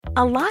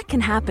A lot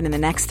can happen in the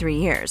next 3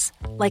 years.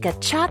 Like a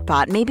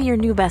chatbot may be your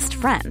new best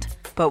friend.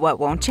 But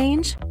what won't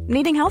change?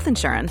 Needing health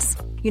insurance.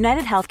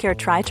 United Healthcare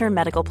Tri-Term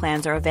Medical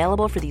Plans are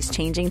available for these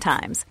changing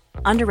times.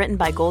 Underwritten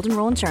by Golden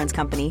Rule Insurance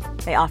Company,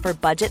 they offer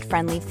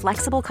budget-friendly,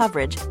 flexible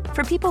coverage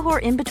for people who are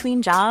in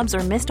between jobs or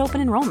missed open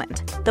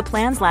enrollment. The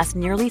plans last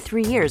nearly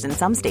 3 years in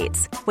some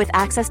states, with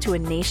access to a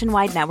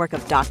nationwide network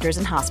of doctors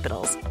and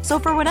hospitals. So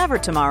for whatever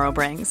tomorrow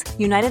brings,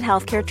 United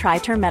Healthcare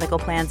Tri-Term Medical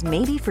Plans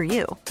may be for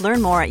you.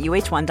 Learn more at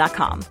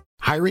uh1.com.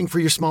 Hiring for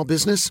your small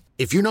business?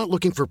 If you're not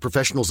looking for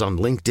professionals on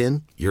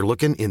LinkedIn, you're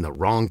looking in the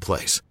wrong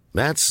place.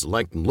 That's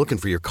like looking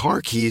for your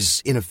car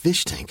keys in a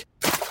fish tank.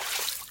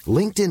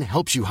 LinkedIn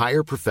helps you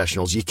hire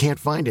professionals you can't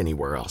find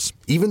anywhere else,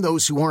 even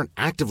those who aren't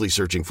actively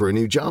searching for a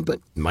new job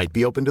but might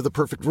be open to the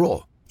perfect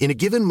role. In a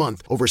given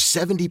month, over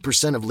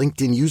 70% of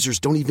LinkedIn users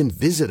don't even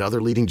visit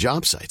other leading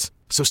job sites.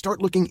 So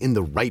start looking in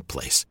the right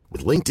place.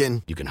 With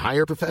LinkedIn, you can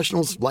hire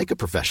professionals like a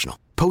professional.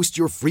 Post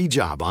your free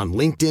job on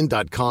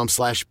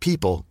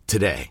linkedin.com/people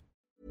today.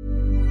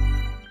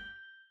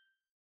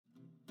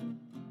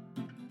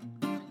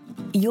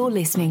 You're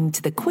listening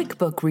to the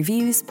QuickBook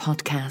Reviews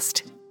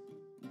podcast.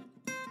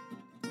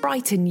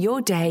 Brighten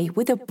your day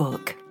with a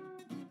book.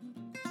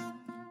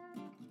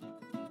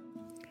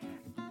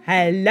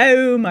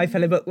 Hello, my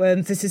fellow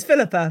bookworms. This is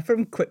Philippa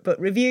from QuickBook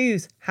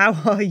Reviews. How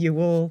are you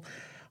all?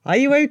 Are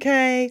you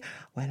okay?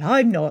 Well,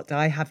 I'm not.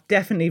 I have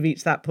definitely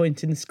reached that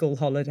point in the school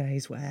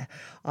holidays where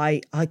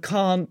I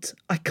can't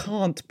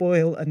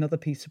boil another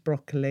piece of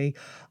broccoli.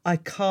 I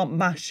can't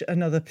mash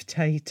another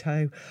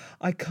potato.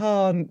 I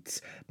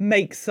can't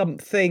make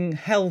something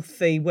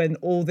healthy when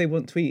all they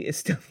want to eat is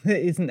stuff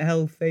that isn't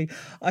healthy.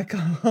 I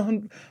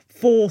can't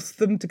force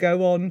them to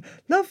go on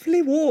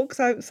lovely walks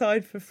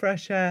outside for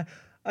fresh air.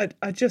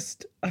 I've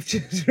just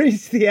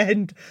reached the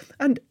end.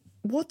 And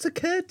what's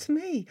occurred to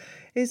me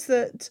is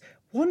that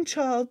one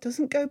child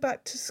doesn't go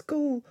back to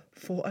school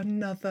for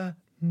another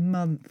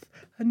month.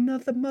 I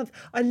love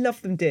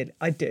them dearly.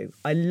 I do.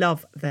 I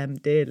love them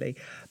dearly.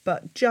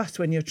 But just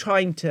when you're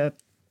trying to,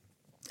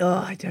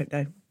 I don't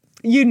know.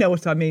 You know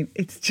what I mean.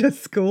 It's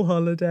just school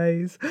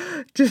holidays.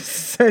 Just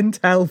send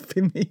help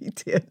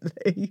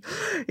immediately.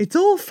 It's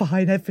all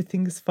fine.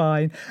 Everything's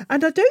fine.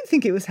 And I don't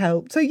think it was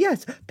helped. So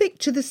yes,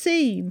 picture the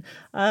scene.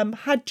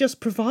 Had just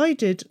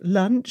provided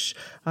lunch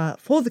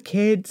for the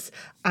kids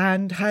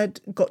and had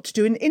got to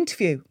do an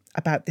interview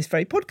about this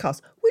very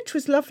podcast, which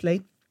was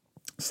lovely.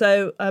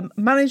 So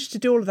managed to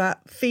do all of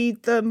that,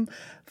 feed them,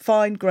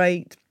 fine,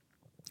 great,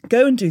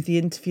 go and do the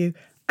interview.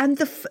 And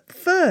the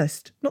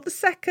first, not the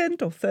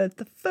second or third,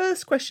 the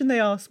first question they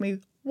asked me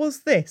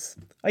was this.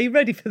 Are you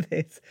ready for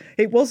this?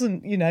 It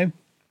wasn't,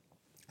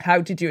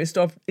 how did you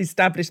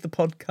establish the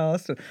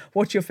podcast? Or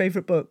what's your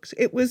favourite books?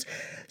 It was,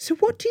 so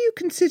what do you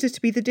consider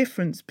to be the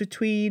difference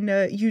between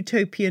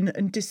utopian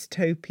and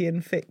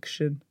dystopian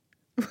fiction?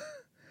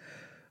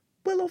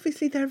 Well,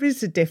 obviously there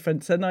is a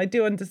difference, and I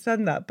do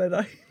understand that, but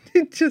I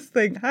just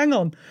think, hang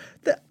on,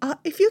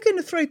 if you're going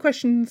to throw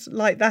questions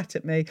like that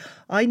at me,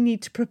 I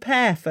need to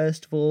prepare,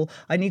 first of all.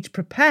 I need to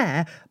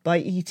prepare by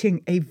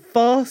eating a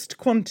vast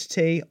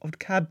quantity of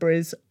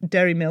Cadbury's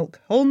Dairy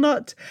Milk Whole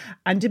Nut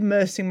and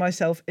immersing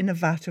myself in a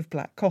vat of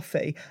black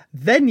coffee.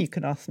 Then you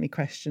can ask me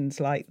questions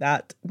like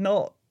that,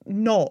 not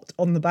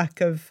on the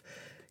back of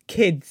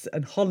kids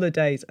and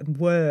holidays and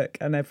work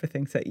and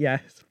everything. So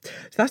yes, so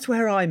that's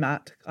where I'm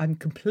at. I'm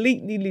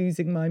completely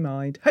losing my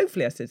mind.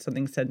 Hopefully I said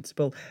something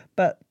sensible,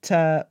 but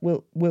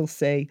we'll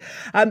see.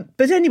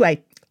 But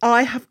anyway,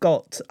 I've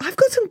got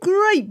some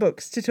great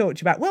books to talk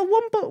to you about. Well,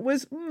 one book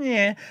was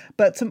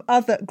but some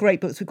other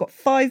great books. We've got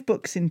 5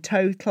 books in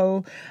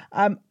total,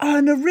 and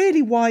a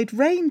really wide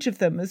range of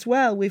them as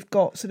well. We've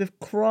got sort of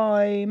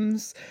crime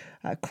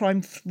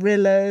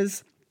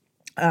thrillers,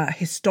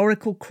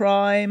 historical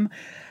crime,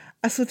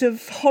 a sort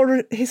of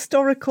horror,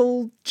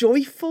 historical,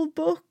 joyful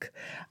book,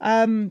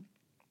 and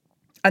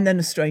then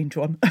a strange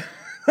one.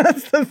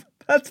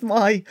 That's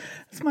my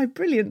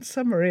brilliant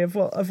summary of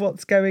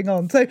what's going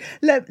on. So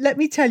let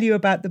me tell you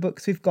about the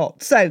books we've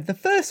got. So the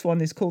first one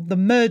is called The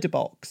Murder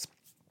Box.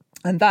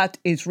 And that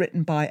is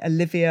written by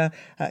Olivia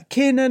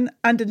Kiernan.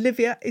 And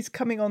Olivia is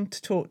coming on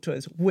to talk to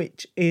us,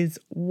 which is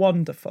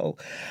wonderful.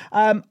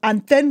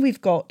 And then we've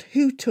got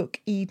Who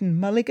Took Eden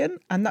Mulligan?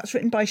 And that's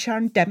written by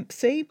Sharon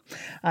Dempsey.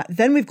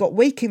 Then we've got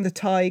Waking the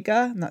Tiger.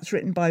 And that's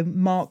written by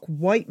Mark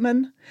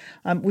Whiteman.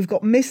 We've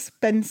got Miss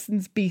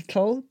Benson's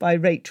Beetle by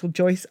Rachel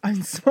Joyce.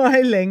 I'm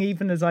smiling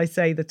even as I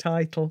say the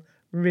title.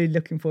 Really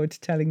looking forward to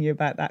telling you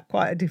about that.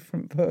 Quite a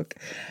different book.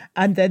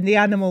 And then The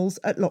Animals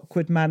at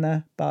Lockwood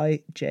Manor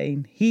by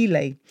Jane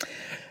Healey.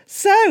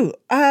 So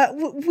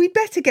we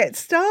better get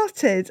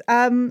started.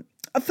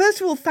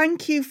 First of all,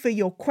 thank you for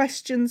your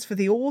questions for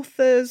the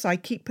authors. I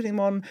keep putting them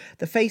on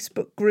the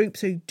Facebook group,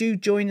 so do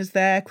join us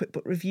there,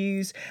 QuickBook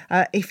Reviews,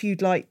 if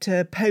you'd like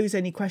to pose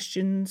any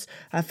questions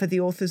for the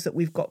authors that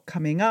we've got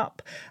coming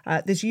up.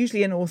 There's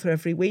usually an author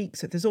every week,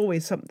 so there's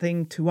always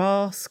something to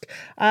ask.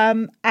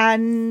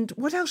 And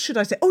what else should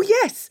I say? Oh,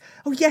 yes,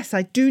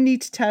 I do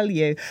need to tell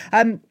you.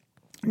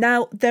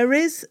 Now, there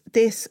is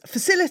this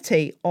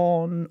facility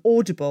on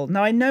Audible.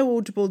 Now, I know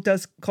Audible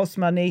does cost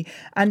money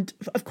and,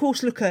 of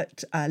course, look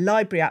at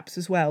library apps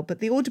as well. But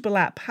the Audible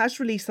app has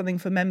released something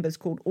for members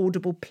called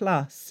Audible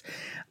Plus.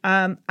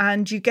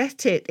 And you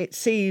get it, it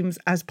seems,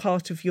 as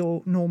part of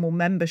your normal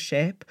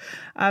membership.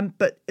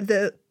 But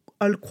there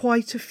are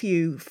quite a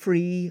few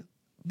free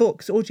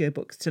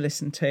audiobooks to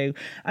listen to.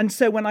 And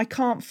so when I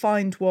can't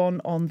find one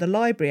on the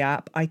library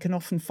app, I can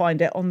often find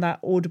it on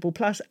that Audible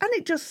Plus. And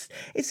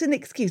it's an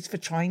excuse for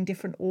trying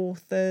different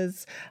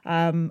authors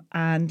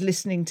and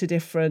listening to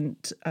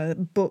different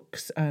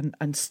books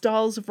and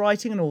styles of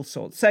writing and all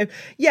sorts. So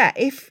yeah,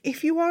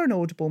 if you are an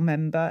Audible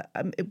member,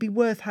 it'd be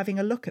worth having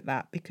a look at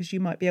that, because you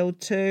might be able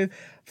to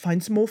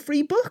find some more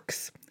free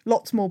books.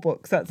 Lots more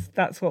books.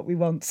 That's what we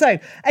want. So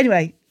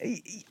anyway,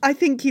 I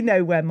think you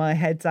know where my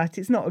head's at.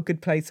 It's not a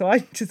good place. So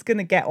I'm just going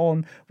to get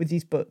on with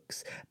these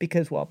books,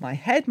 because while my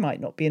head might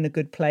not be in a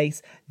good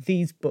place,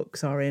 these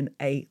books are in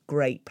a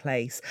great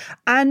place.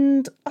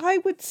 And I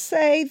would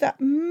say that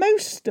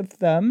most of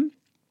them,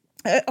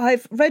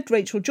 I've read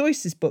Rachel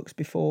Joyce's books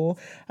before,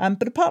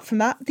 but apart from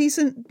that, these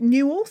are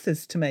new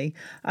authors to me.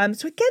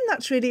 So again,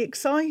 that's really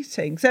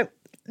exciting. So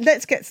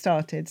let's get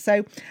started.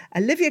 So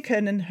Olivia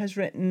Kernan has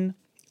written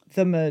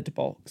The Murder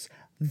Box.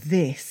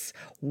 This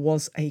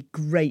was a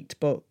great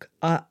book.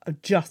 I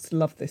just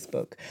love this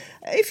book.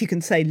 If you can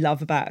say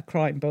love about a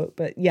crime book,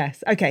 but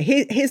yes. Okay,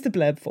 here's the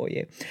blurb for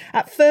you.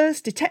 At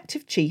first,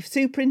 Detective Chief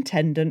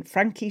Superintendent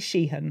Frankie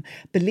Sheehan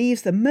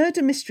believes the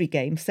murder mystery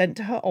game sent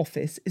to her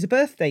office is a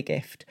birthday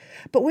gift.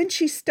 But when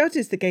she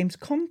studies the game's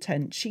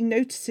content, she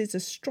notices a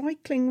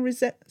striking...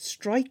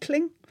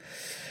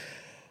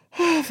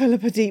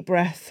 Philippa, deep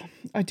breath.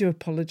 I do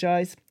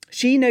apologise.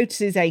 She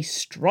notices a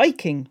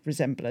striking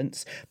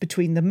resemblance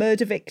between the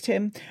murder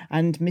victim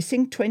and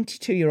missing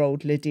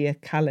 22-year-old Lydia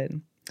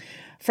Callan.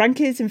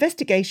 Frankie's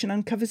investigation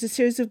uncovers a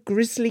series of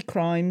grisly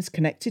crimes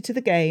connected to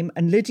the game,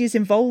 and Lydia's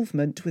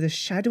involvement with a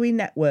shadowy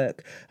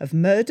network of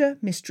murder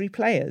mystery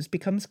players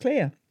becomes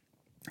clear.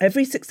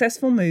 Every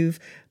successful move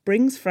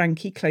brings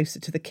Frankie closer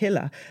to the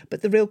killer,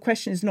 but the real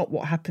question is not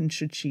what happens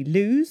should she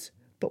lose,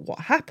 but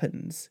what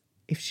happens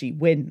if she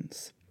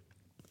wins.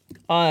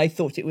 I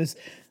thought it was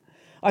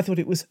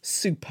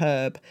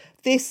superb.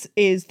 This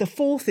is the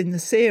fourth in the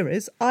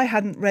series. I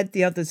hadn't read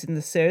the others in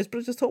the series, but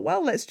I just thought,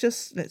 well, let's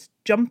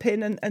jump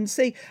in and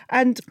see.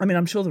 And I mean,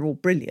 I'm sure they're all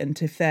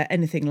brilliant if they're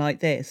anything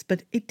like this,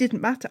 but it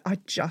didn't matter. I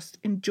just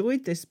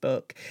enjoyed this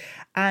book.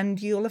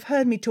 And you'll have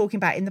heard me talking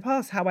about in the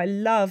past how I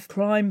love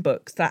crime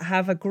books that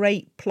have a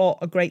great plot,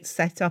 a great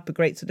setup, a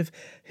great sort of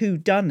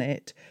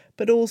whodunit,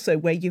 but also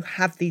where you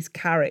have these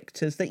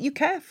characters that you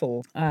care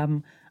for.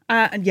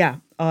 And yeah,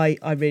 I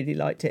really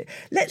liked it.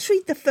 Let's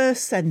read the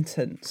first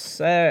sentence.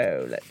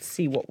 So let's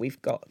see what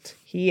we've got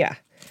here.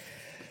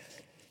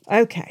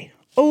 Okay.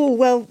 Oh,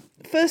 well,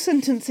 first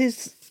sentence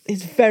is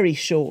very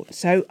short.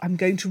 So I'm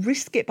going to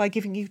risk it by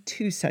giving you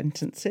two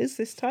sentences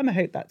this time. I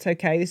hope that's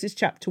okay. This is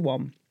chapter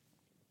 1.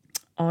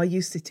 Are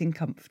you sitting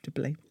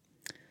comfortably?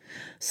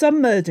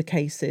 Some murder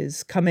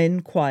cases come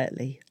in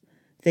quietly.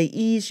 They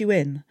ease you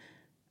in,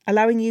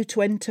 allowing you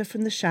to enter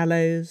from the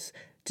shallows,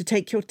 to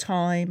take your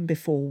time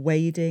before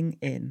wading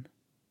in.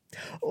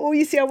 Oh,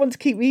 you see, I want to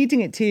keep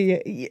reading it to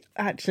you.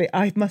 Actually,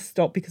 I must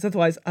stop, because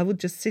otherwise I would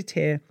just sit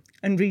here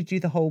and read you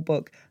the whole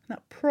book.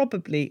 That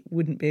probably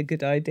wouldn't be a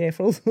good idea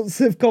for all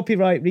sorts of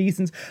copyright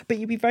reasons, but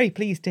you'd be very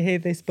pleased to hear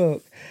this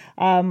book.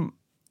 I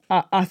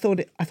thought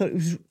it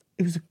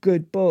was a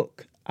good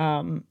book.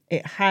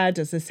 It had,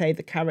 as I say,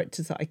 the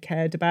characters that I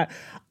cared about.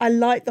 I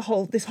liked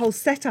this whole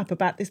setup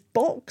about this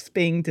box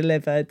being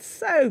delivered.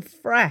 So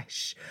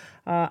fresh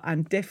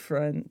and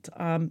different.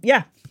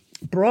 Yeah,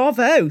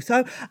 bravo.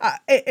 So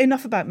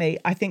enough about me.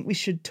 I think we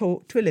should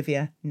talk to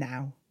Olivia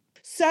now.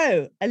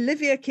 So,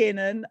 Olivia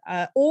Kernan,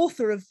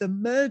 author of The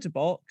Murder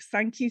Box,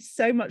 thank you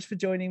so much for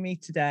joining me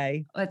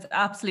today. Well, it's an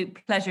absolute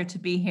pleasure to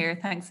be here.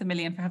 Thanks a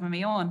million for having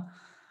me on.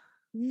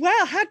 Well,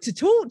 I had to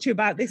talk to you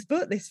about this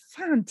book, this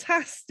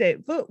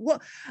fantastic book.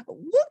 What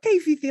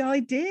gave you the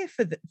idea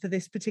for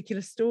this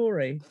particular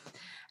story?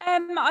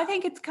 I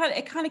think it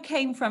kind of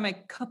came from a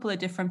couple of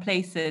different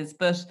places,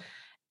 but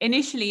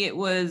initially it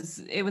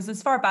was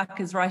as far back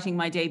as writing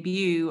my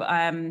debut.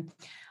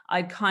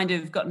 I'd kind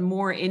of gotten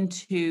more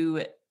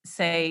into,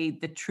 say,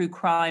 the true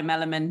crime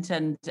element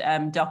and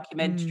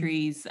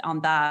documentaries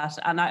on that.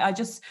 And I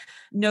just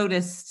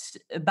noticed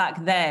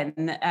back then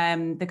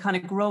the kind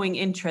of growing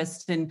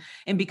interest in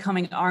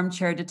becoming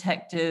armchair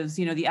detectives,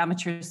 the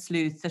amateur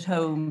sleuth at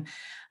home.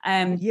 So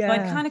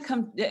I'd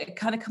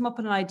kind of come up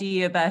with an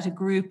idea about a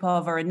group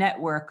of, or a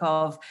network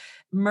of,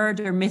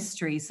 murder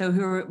mystery. So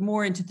who are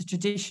more into the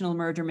traditional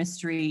murder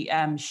mystery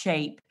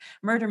shape,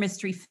 murder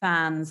mystery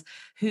fans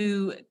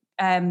who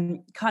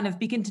kind of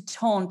begin to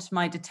taunt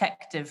my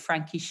detective,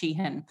 Frankie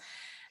Sheehan.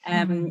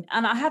 And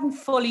I hadn't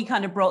fully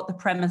kind of brought the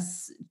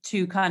premise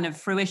to kind of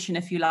fruition,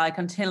 if you like,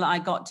 until I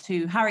got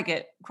to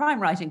Harrogate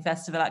Crime Writing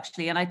Festival,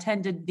 actually. And I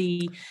attended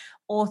the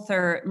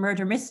author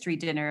murder mystery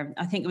dinner.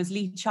 I think it was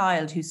Lee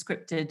Child who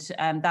scripted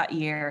that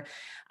year.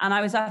 And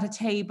I was at a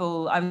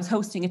table, I was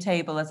hosting a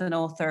table as an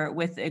author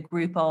with a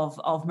group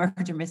of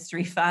murder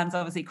mystery fans,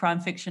 obviously crime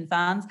fiction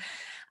fans.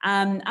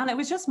 And it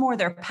was just more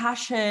their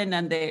passion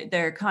and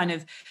their kind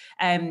of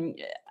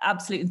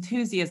absolute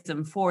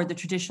enthusiasm for the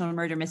traditional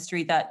murder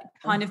mystery that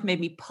kind of made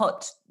me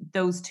put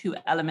those two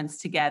elements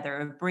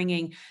together,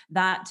 bringing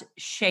that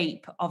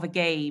shape of a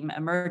game, a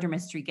murder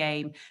mystery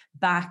game,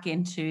 back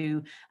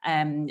into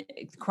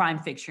crime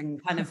fiction,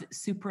 kind of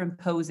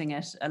superimposing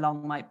it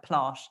along my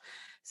plot.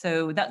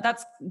 So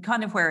that's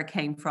kind of where it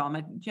came from.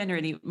 And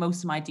generally,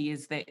 most of my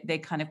ideas, they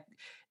kind of,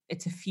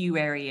 it's a few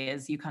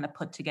areas you kind of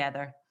put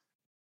together.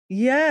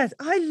 Yes,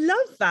 I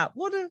love that.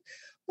 What a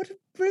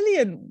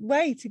brilliant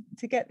way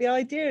to get the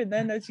idea. And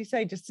then, as you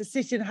say, just to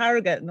sit in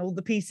Harrogate and all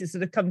the pieces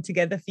that have come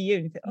together for you.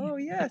 And you think, oh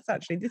yes,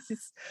 actually, this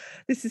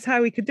is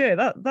how we could do it.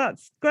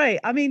 That's great.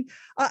 I mean,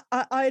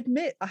 I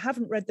admit I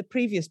haven't read the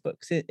previous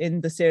books in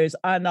the series,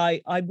 and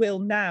I will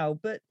now.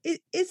 But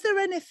is there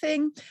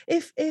anything,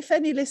 if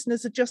any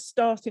listeners are just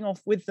starting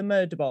off with the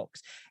Murder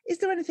Box, is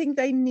there anything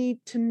they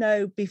need to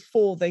know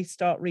before they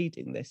start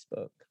reading this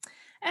book?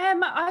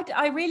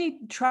 I really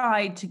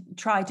tried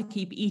to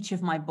keep each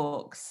of my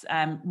books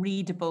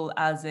readable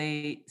as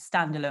a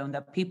standalone,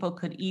 that people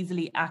could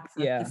easily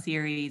access the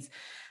series.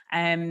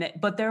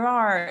 But there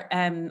are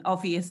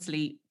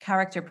obviously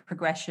character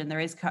progression. There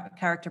is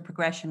character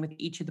progression with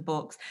each of the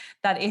books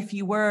that if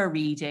you were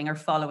reading or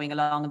following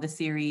along in the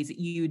series,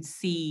 you'd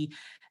see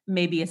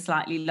maybe a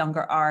slightly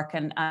longer arc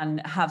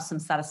and have some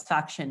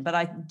satisfaction. But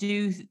I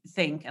do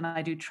think, and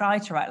I do try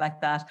to write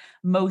like that,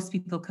 most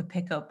people could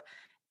pick up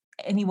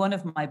any one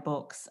of my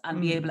books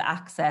and be able to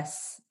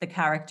access the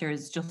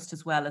characters just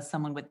as well as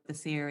someone with the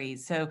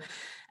series. So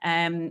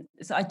I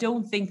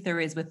don't think there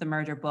is with the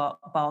Murder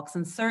Box,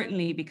 and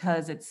certainly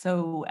because it's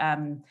so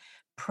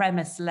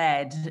premise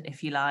led,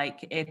 if you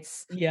like,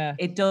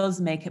 it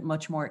does make it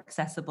much more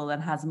accessible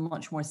and has a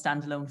much more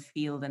standalone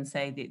feel than,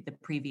 say, the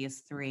previous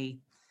three.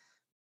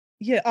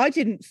 Yeah, I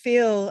didn't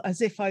feel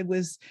as if I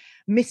was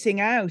missing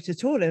out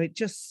at all.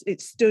 It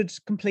stood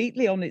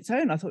completely on its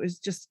own. I thought it was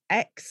just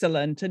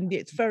excellent, and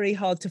it's very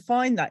hard to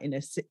find that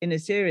in a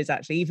series,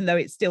 actually, even though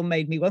it still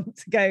made me want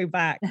to go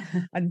back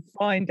and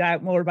find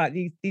out more about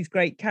these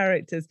great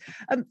characters.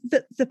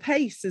 The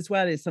pace as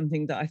well is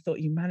something that I thought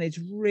you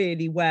managed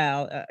really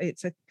well.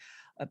 It's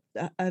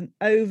an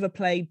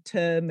overplayed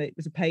term. It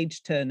was a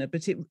page turner,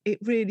 but it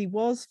really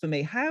was for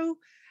me. How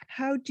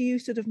do you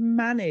sort of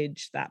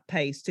manage that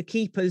pace to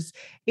keep us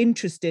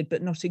interested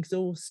but not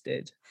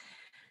exhausted?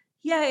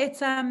 Yeah,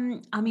 it's I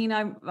mean,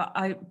 I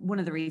one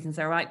of the reasons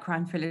I write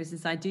crime thrillers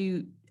is I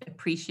do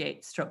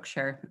appreciate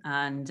structure,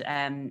 and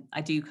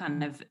I do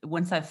kind of,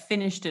 once I've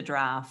finished a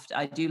draft,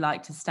 I do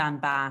like to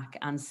stand back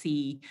and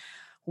see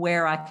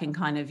where I can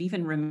kind of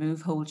even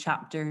remove whole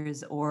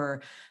chapters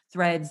or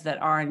threads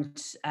that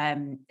aren't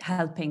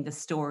helping the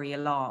story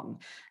along.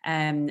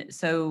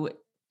 So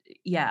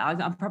yeah,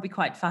 I'm probably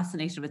quite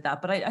fascinated with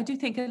that. But I do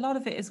think a lot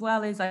of it as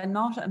well is I'm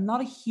not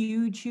a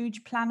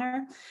huge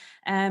planner.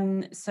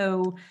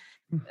 So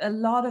a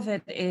lot of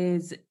it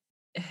is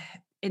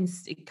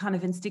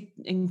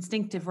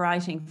instinctive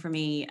writing for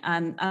me.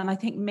 And I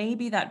think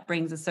maybe that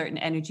brings a certain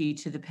energy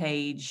to the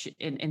page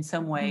in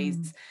some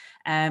ways.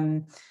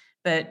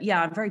 But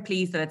yeah, I'm very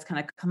pleased that it's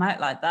kind of come out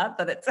like that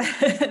it's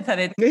that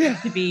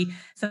it's to be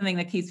something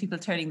that keeps people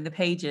turning the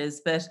pages.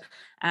 But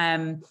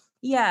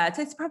yeah,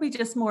 it's probably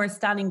just more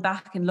standing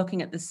back and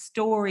looking at the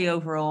story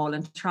overall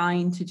and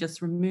trying to just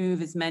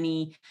remove as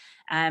many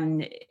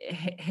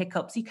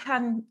hiccups. You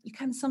can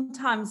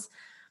sometimes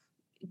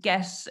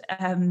get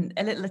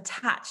a little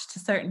attached to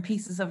certain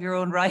pieces of your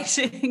own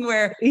writing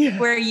where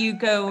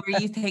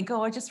you think,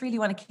 oh, I just really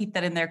want to keep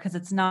that in there because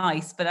it's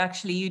nice. But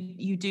actually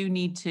you do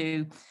need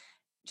to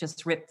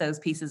just rip those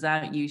pieces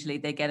out. Usually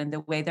they get in the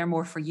way. They're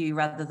more for you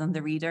rather than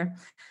the reader.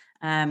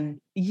 I think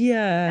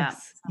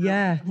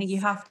you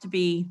have to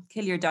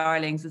kill your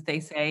darlings, as they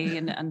say,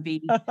 and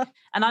be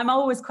and I'm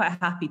always quite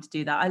happy to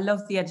do that. I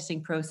love the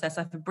editing process.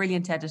 I have a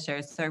brilliant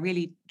editor, so I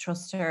really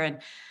trust her,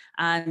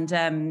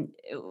 and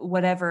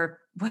whatever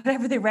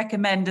they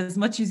recommend, as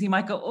much as you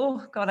might go,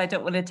 oh God, I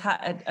don't want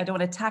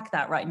to attack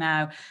that right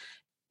now,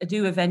 I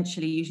do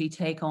eventually usually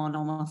take on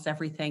almost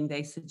everything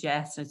they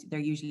suggest. They're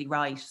usually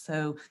right.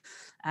 So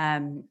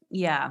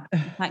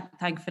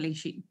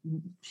thankfully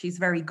she's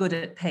very good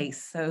at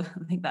pace. So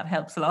I think that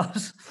helps a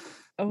lot.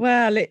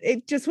 Well,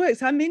 it just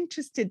works. I'm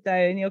interested though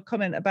in your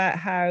comment about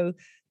how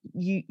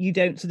you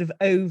don't sort of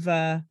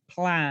over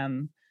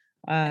plan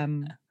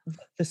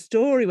the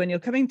story when you're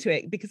coming to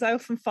it, because I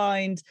often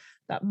find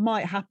that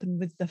might happen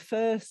with the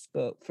first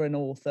book for an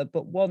author,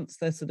 but once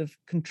they're sort of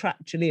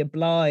contractually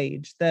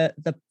obliged,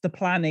 the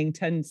planning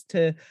tends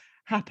to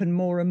happen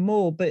more and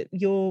more, but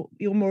you're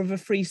more of a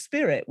free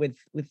spirit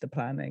with the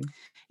planning.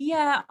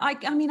 Yeah,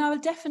 I mean, I will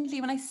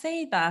definitely, when I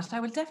say that, I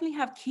will definitely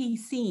have key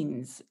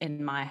scenes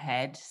in my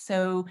head.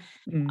 So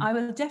I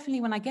will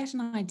definitely, when I get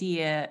an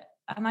idea,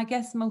 and I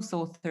guess most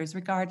authors,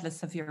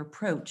 regardless of your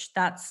approach,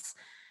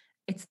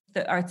 it's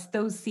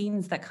those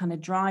scenes that kind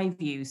of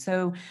drive you.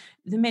 So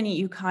the minute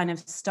you kind of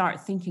start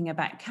thinking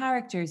about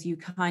characters, you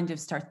kind of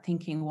start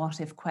thinking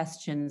what if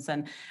questions,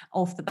 and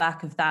off the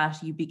back of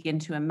that you begin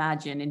to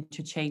imagine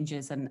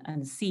interchanges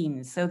and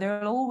scenes. So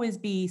there'll always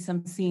be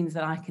some scenes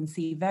that I can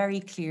see very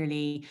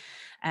clearly,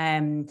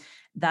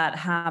 that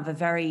have a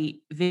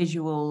very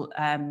visual,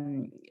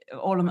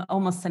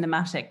 almost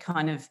cinematic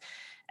kind of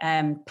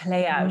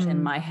play out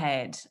in my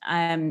head.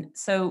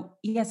 So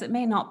yes, it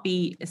may not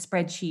be a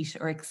spreadsheet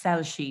or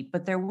Excel sheet,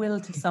 but there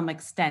will to some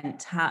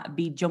extent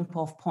be jump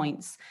off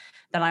points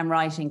that I'm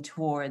writing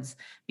towards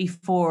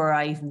before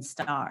I even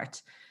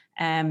start.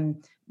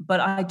 But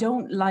I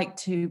don't like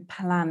to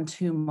plan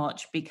too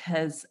much,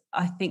 because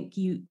I think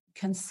you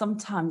can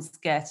sometimes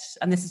get,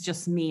 and this is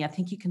just me, I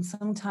think you can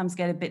sometimes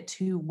get a bit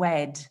too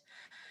wed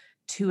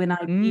to an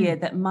idea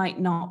that might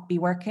not be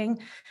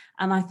working.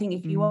 And I think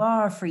if you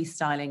are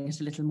freestyling it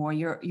a little more,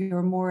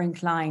 you're more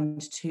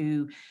inclined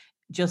to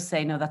just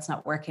say, no, that's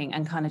not working,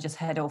 and kind of just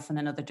head off in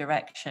another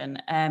direction.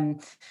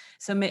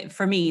 So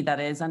for me, that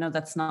is, I know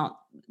that's not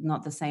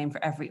the same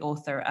for every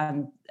author,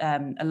 and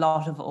a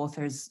lot of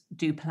authors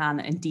do plan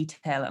in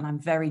detail, and I'm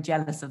very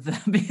jealous of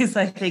them because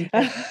I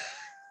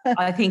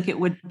think it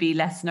would be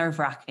less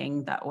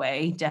nerve-wracking that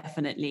way.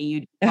 Definitely,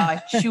 you'd be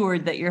quite sure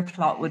that your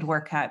plot would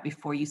work out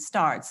before you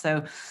start.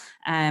 So,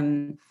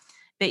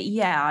 but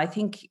yeah, I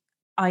think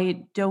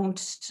I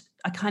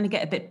kind of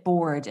get a bit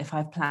bored if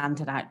I've planned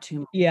it out too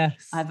much.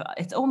 Yes.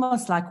 It's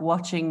almost like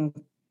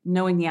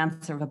knowing the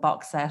answer of a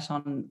box set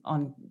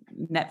on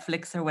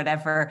Netflix or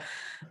whatever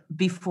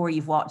before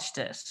you've watched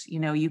it. You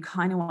know, you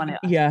kind of want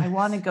to, I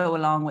want to go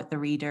along with the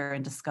reader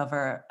and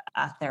discover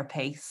at their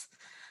pace.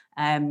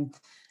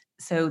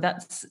 So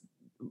that's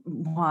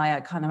why I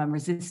kind of am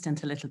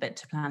resistant a little bit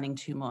to planning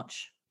too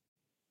much.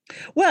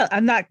 Well,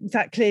 and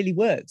that clearly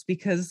works,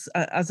 because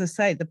as I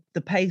say,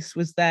 the pace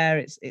was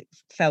there. It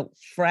felt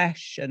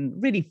fresh and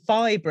really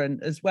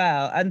vibrant as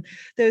well. And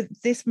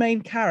this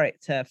main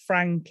character,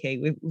 Frankie,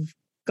 we've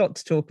got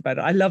to talk about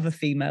it. I love a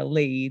female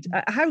lead.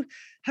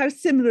 How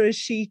similar is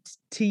she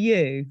to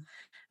you?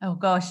 Oh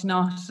gosh,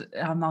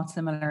 I'm not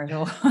similar at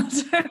all.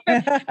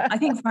 I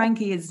think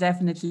Frankie is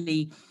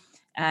definitely,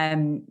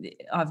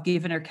 I've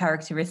given her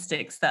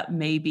characteristics that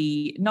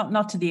maybe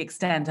not to the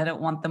extent, I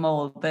don't want them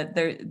all, but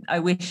I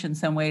wish in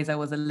some ways I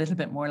was a little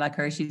bit more like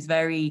her. She's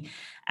very,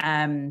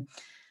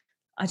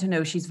 I don't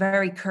know, she's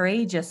very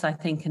courageous, I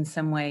think, in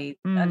some ways,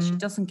 and she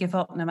doesn't give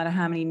up no matter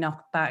how many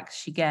knockbacks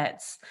she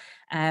gets.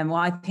 Well,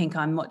 I think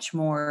I'm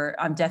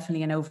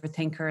definitely an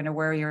overthinker and a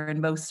worrier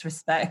in most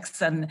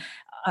respects, and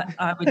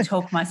I would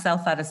talk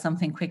myself out of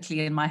something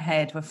quickly in my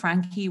head, where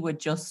Frankie would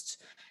just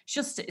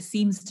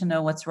seems to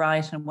know what's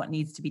right and what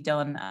needs to be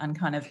done, and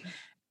kind of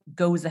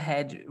goes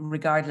ahead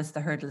regardless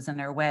the hurdles in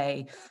her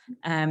way.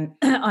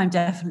 I'm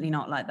definitely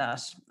not like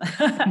that.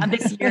 And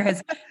this year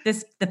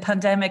the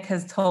pandemic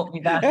has taught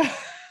me that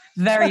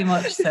very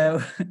much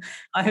so.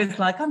 I was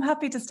like, I'm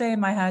happy to stay in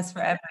my house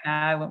forever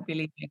now. I won't be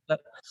leaving. But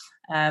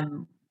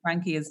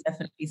Frankie is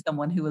definitely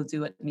someone who will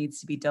do what needs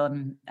to be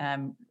done,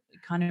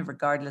 kind of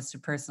regardless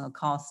of personal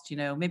cost. You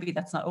know, maybe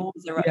that's not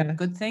always a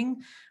good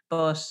thing,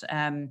 but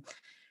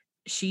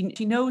she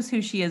knows who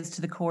she is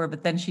to the core,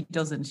 but then she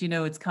doesn't. You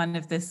know, it's kind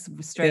of this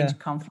strange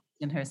conflict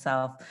in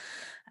herself.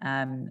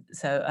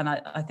 So, and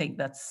I think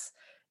that's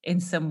in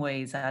some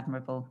ways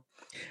admirable.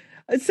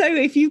 So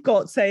if you've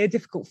got, say, a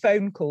difficult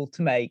phone call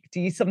to make, do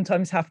you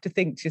sometimes have to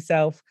think to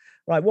yourself,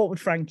 right, what would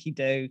Frankie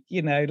do?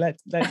 You know,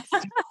 let's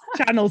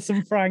channel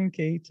some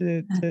Frankie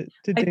to do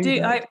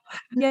that.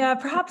 I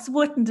perhaps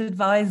wouldn't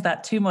advise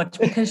that too much,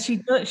 because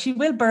she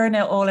will burn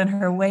it all in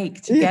her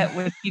wake to get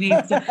what she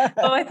needs to.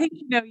 So I think,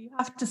 you know, you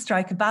have to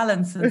strike a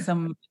balance in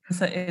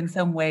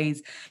some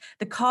ways.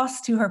 The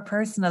cost to her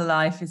personal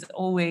life is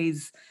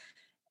always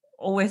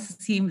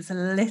seems a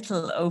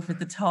little over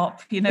the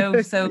top, you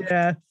know. So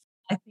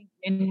I think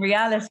in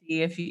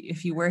reality,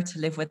 if you were to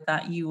live with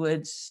that, you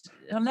would,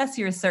 unless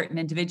you're a certain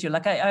individual,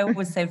 like I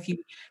always say, if you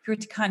were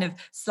to kind of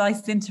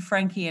slice into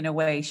Frankie in a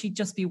way, she'd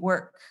just be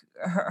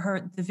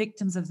the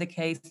victims of the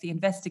case, the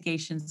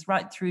investigations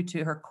right through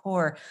to her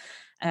core.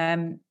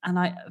 And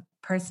I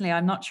personally,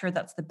 I'm not sure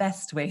that's the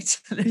best way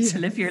to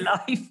live your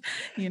life,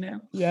 you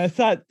know. Yes,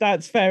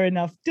 that's fair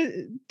enough.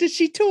 Does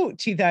she talk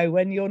to you though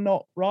when you're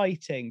not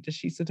writing? Does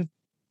she sort of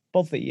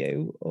bother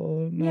you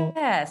or not?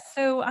 Yeah,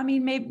 so I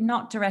mean, maybe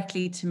not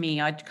directly to me.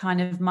 I'd kind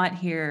of might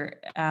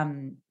hear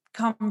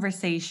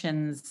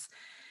conversations,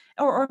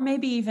 or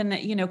maybe even,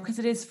 you know, because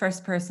it is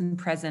first person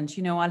present,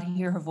 you know, I'll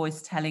hear her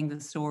voice telling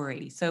the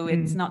story. So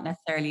it's not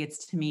necessarily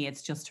it's to me,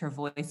 it's just her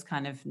voice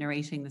kind of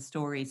narrating the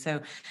story. So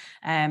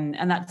and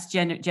that's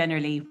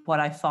generally what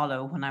I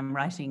follow when I'm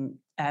writing,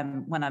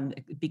 when I'm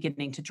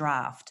beginning to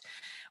draft.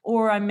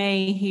 Or I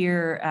may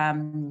hear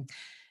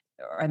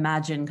or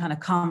imagine kind of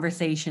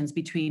conversations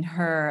between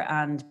her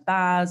and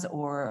Baz,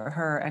 or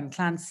her and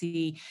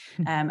Clancy,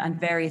 and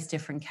various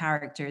different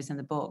characters in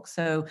the book.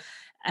 So,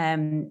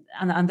 and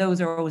those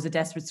are always a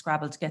desperate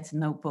scrabble to get to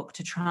the notebook,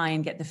 to try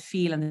and get the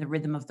feel and the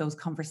rhythm of those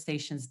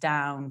conversations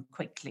down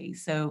quickly.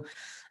 So,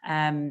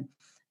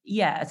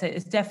 yeah,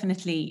 it's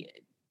definitely,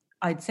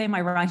 I'd say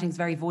my writing is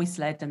very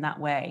voice-led in that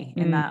way,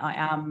 in that I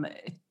am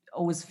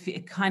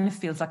it kind of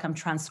feels like I'm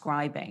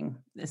transcribing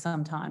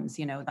sometimes,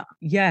 that.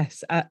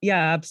 Yes,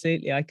 yeah,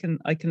 absolutely. I can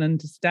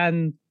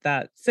understand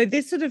that. So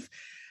this sort of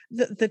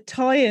the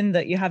tie-in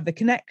that you have, the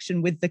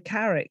connection with the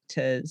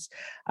characters,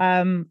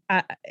 in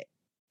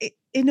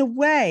a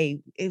way,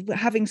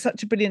 having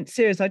such a brilliant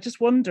series, I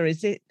just wonder,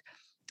 is it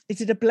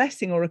a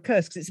blessing or a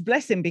curse? Because it's a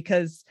blessing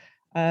because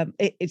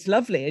it's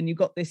lovely and you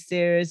got this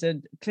series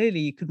and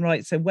clearly you can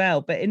write so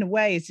well, but in a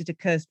way, is it a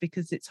curse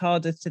because it's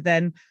harder to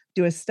then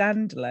do a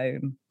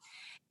standalone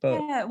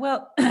book? Yeah,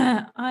 well,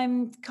 I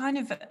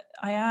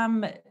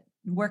am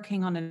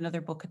working on another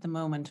book at the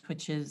moment,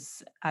 which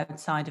is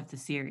outside of the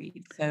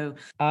series. So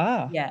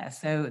yeah,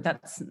 so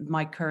that's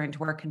my current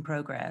work in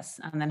progress.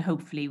 And then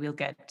hopefully we'll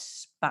get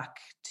back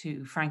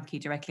to Frankie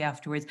directly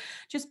afterwards,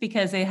 just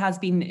because it has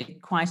been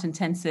quite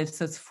intensive.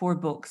 So it's 4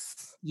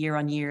 books year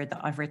on year that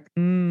I've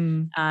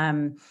written.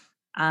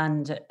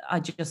 And I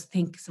just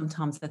think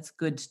sometimes that's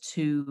good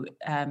to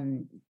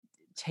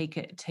take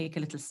a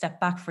little step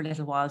back for a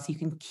little while, so you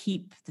can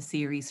keep the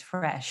series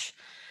fresh.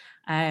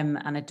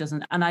 And it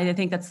doesn't, and I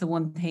think that's the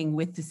one thing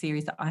with the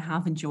series that I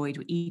have enjoyed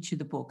with each of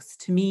the books,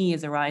 to me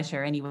as a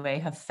writer anyway,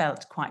 have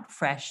felt quite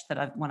fresh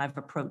when I've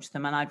approached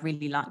them, and I'd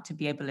really like to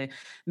be able to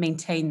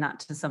maintain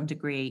that to some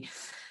degree.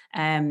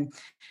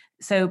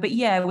 So, but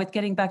yeah, with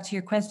getting back to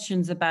your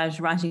questions about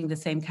writing the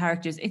same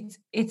characters,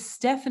 it's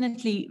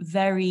definitely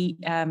very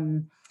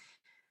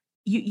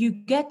you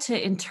get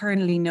to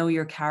internally know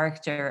your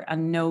character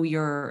and know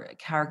your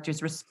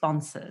character's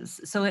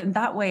responses. So in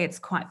that way, it's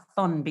quite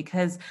fun,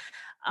 because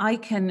I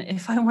can,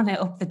 if I want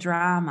to up the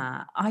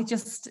drama,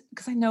 because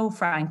I know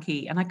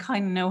Frankie and I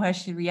kind of know how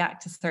she'll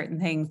react to certain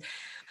things,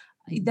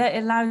 that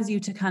allows you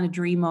to kind of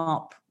dream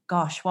up,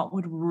 gosh, what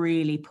would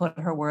really put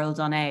her world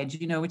on edge,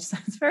 which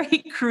sounds very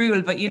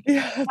cruel, but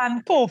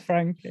poor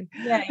Frankie.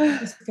 Yeah, you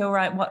just go,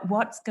 right,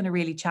 what's going to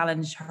really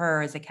challenge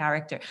her as a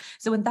character?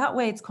 So in that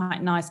way, it's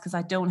quite nice, because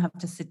I don't have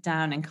to sit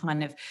down and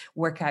kind of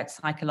work out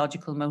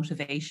psychological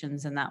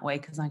motivations in that way,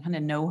 because I kind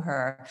of know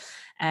her.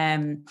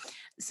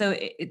 So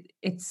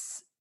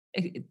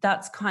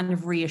that's kind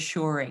of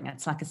reassuring.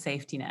 It's like a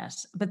safety net.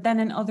 But then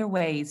in other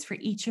ways, for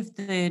each of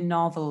the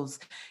novels,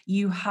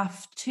 you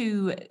have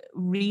to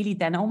really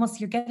then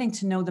almost, you're getting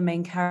to know the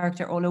main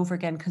character all over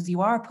again, because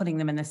you are putting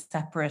them in a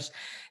separate,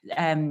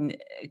 kind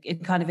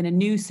of in a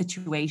new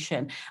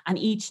situation. And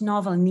each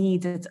novel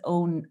needs its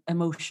own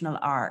emotional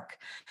arc.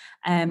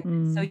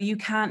 So you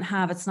can't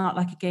it's not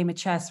like a game of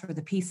chess where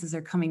the pieces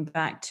are coming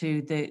back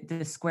to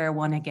the square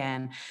one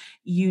again.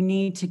 You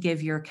need to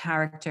give your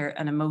character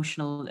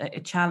a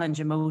challenge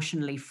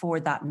emotionally for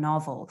that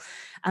novel.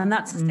 And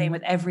that's the same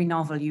with every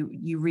novel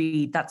you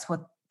read. That's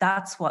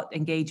what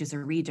engages a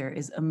reader,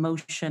 is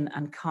emotion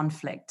and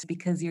conflict,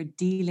 because you're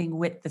dealing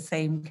with the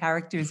same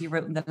characters you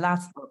wrote in the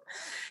last book.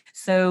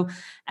 So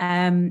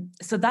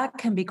that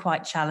can be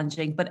quite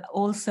challenging, but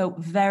also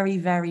very,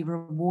 very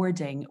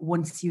rewarding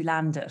once you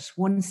land it.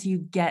 Once you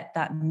get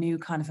that new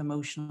kind of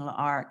emotional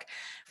arc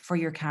for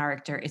your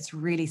character, it's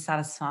really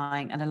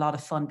satisfying and a lot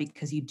of fun,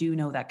 because you do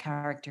know that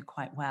character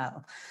quite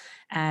well.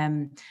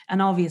 And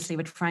obviously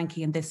with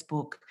Frankie in this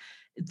book,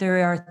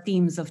 there are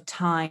themes of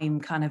time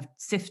kind of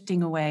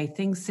sifting away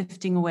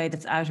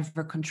that's out of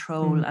her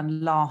control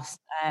and lost.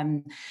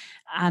 And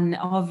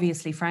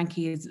obviously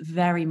Frankie is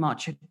very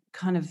much a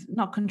kind of,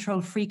 not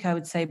control freak, I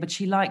would say, but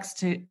she likes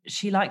to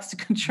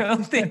control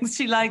things.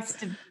 She likes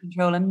to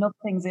control, and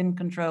nothing's in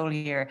control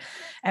here.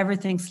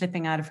 Everything's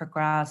slipping out of her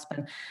grasp.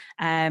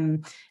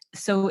 And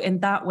so in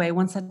that way,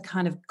 once I'd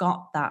kind of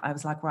got that, I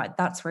was like, right,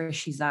 that's where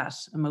she's at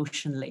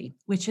emotionally,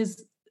 which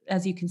is,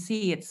 as you can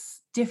see,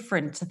 it's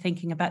different to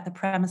thinking about the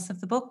premise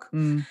of the book.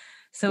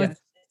 So it's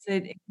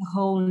a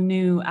whole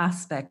new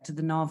aspect of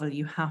the novel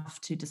you have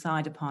to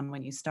decide upon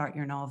when you start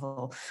your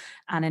novel.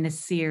 And in a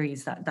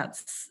series,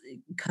 that's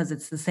because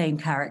it's the same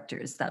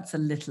characters, that's a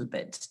little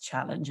bit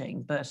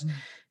challenging, but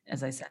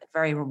as I said,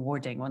 very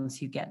rewarding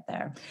once you get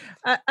there.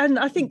 And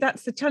I think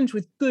that's the challenge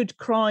with good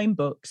crime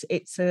books.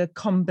 It's a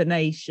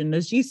combination,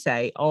 as you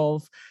say,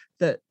 of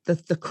the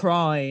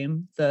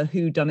crime, the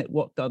who done it,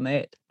 what done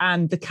it,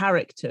 and the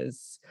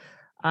characters.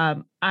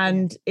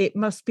 And it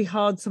must be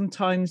hard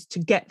sometimes to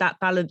get that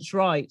balance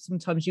right.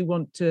 Sometimes you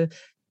want to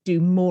do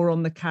more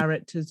on the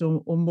characters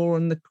or more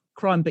on the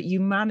crime, but you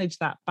manage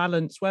that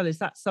balance well. Is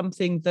that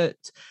something that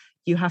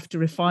you have to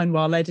refine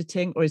while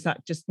editing, or is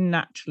that just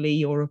naturally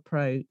your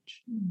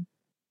approach?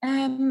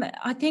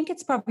 I think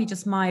it's probably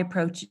just my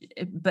approach,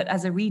 but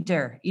as a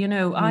reader,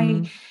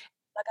 I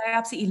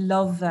absolutely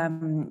love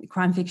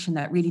crime fiction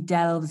that really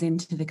delves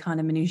into the kind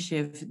of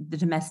minutiae of the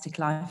domestic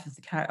life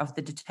of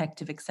the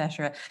detective,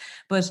 etc.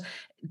 But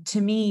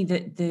to me,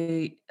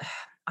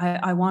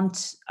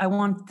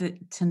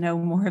 to know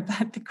more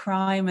about the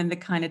crime and the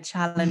kind of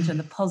challenge and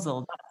the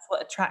puzzle. That's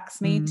what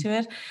attracts me to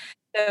it.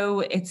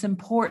 So it's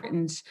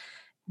important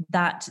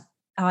that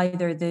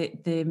either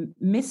the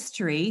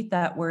mystery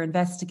that we're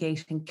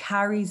investigating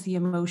carries the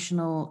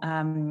emotional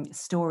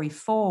story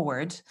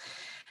forward,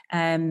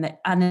 and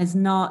is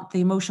not,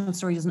 the emotional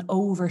story doesn't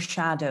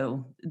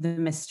overshadow the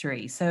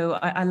mystery. So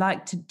I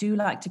like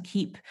to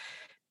keep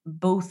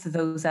both of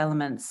those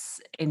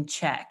elements in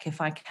check if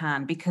I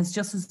can, because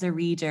just as the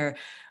reader,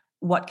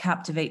 what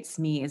captivates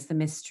me is the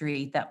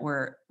mystery that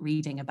we're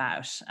reading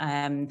about.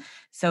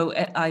 So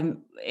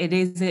it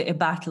is a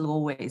battle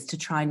always to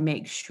try and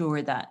make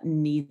sure that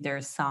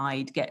neither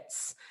side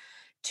gets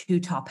too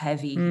top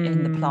heavy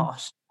in the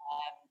plot.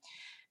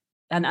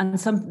 And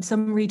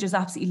some readers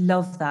absolutely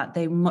love that.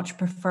 They much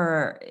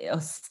prefer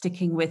us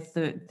sticking with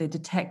the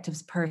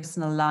detective's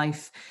personal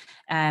life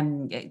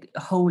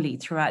wholly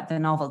throughout the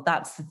novel.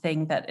 That's the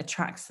thing that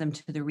attracts them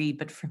to the read.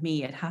 But for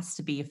me, it has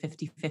to be a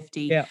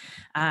 50-50. Yeah.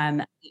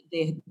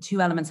 The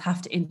two elements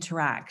have to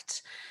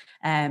interact.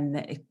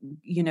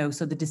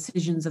 So the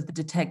decisions of the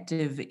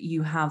detective,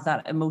 you have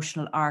that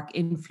emotional arc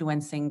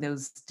influencing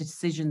those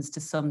decisions to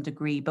some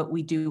degree, but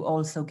we do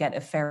also get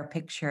a fair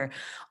picture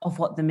of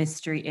what the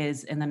mystery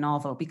is in the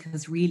novel,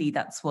 because really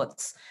that's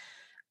what's,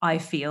 I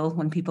feel,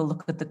 when people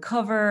look at the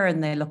cover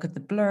and they look at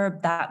the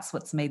blurb, that's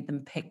what's made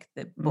them pick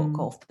the book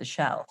off the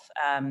shelf.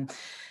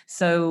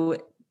 So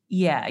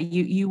yeah,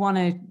 you want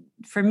to,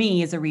 for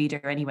me as a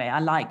reader anyway, I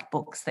like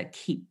books that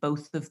keep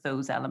both of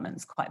those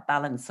elements quite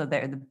balanced. So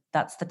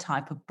that's the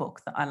type of book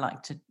that I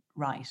like to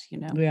write,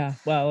 Yeah,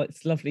 well,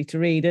 it's lovely to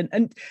read.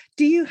 And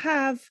do you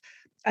have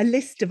a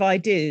list of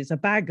ideas, a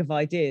bag of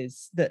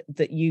ideas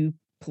that you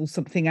pull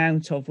something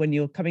out of when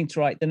you're coming to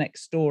write the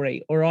next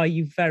story? Or are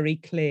you very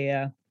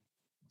clear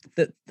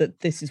that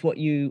this is what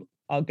you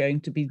are going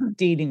to be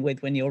dealing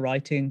with when you're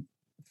writing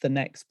the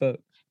next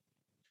book?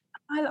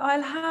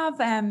 I'll have,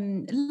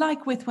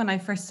 like with when I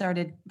first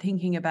started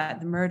thinking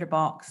about the murder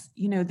box,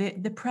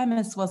 the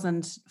premise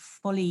wasn't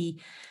fully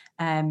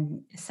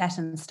set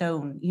in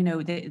stone.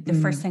 The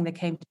first thing that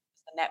came to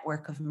was the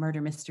network of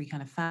murder mystery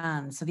kind of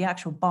fans. So the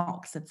actual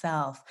box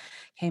itself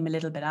came a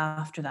little bit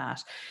after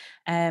that.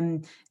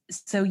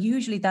 So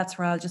usually that's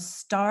where I'll just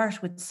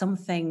start with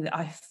something that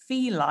I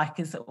feel like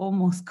is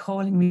almost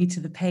calling me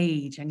to the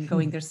page and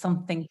going, there's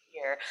something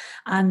here.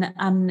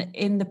 And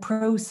in the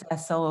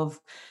process of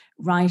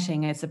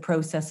writing, it's a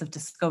process of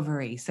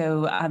discovery.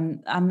 So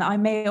and I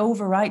may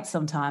overwrite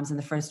sometimes in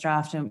the first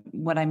draft. And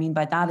what I mean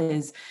by that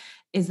is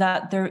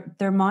that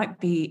there might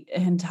be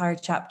entire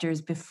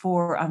chapters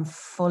before I'm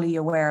fully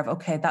aware of,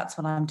 okay, that's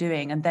what I'm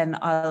doing. And then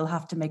I'll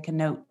have to make a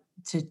note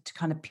to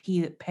kind of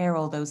pare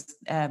all those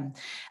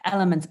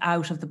elements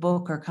out of the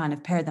book, or kind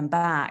of pare them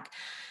back,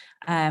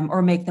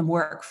 or make them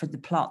work for the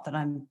plot that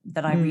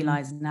I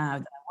realize now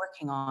that I'm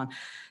working on.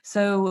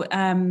 So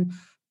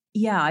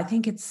I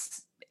think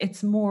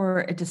it's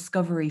more a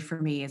discovery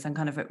for me as I'm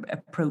kind of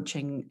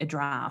approaching a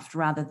draft,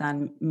 rather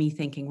than me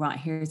thinking, right,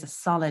 here's a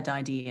solid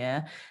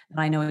idea that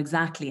I know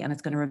exactly and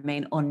it's going to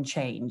remain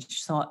unchanged.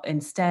 So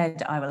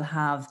instead I will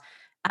have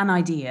an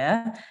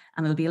idea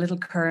and it'll be a little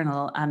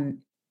kernel, and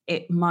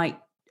it might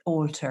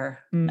alter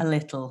a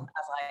little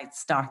as I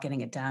start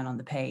getting it down on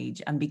the page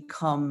and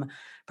become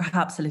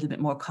perhaps a little bit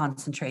more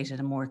concentrated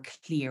and more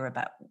clear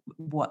about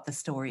what the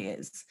story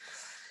is.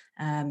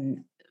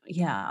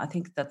 I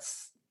think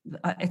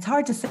it's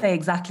hard to say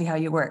exactly how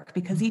you work,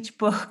 because each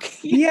book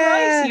you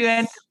write, you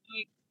end up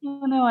like,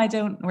 oh no, I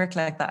don't work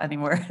like that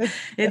anymore.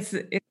 It's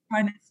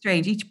kind of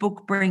strange. Each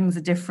book brings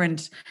a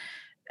different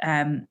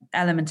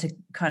element to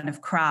kind of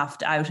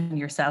craft out in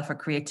yourself, or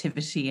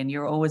creativity, and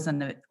you're always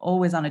on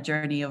a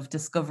journey of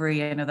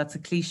discovery. I know that's a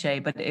cliche,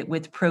 but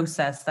with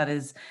process, that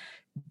is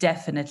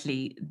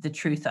definitely the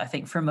truth, I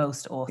think, for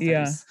most authors.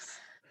 Yeah.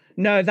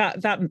 No,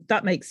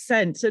 that makes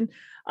sense. And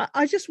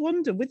I just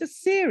wonder, with a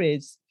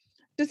series,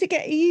 does it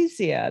get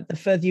easier the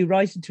further you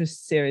write into a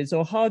series,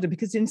 or harder?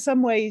 Because in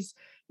some ways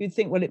you'd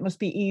think, well, it must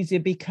be easier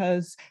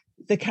because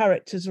the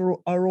characters are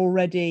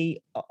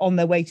already on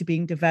their way to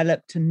being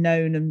developed and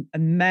known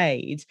and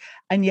made,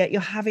 and yet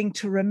you're having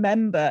to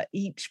remember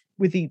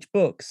with each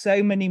book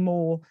so many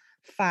more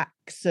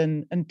facts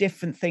and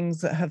different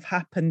things that have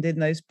happened in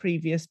those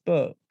previous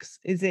books.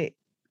 Is it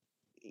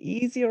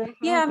easier or harder?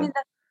 Yeah, I mean,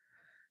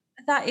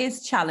 that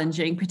is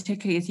challenging,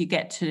 particularly as you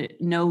get to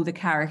know the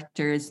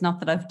characters. Not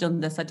that I've done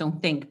this, I don't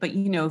think, but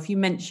if you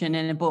mention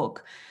in a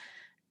book,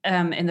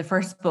 in the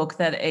first book,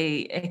 that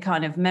a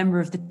kind of member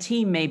of the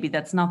team, maybe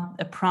that's not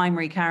a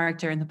primary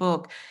character in the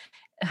book,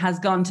 has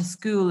gone to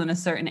school in a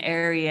certain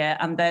area,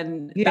 and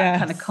then that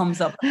kind of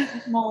comes up.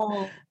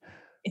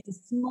 It's a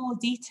small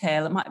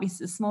detail. It might be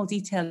a small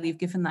detail you've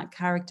given that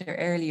character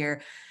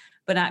earlier,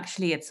 but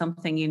actually it's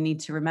something you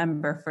need to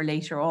remember for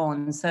later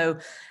on. So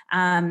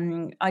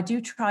I do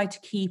try to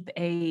keep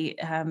a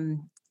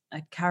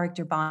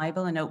character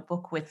Bible, a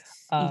notebook with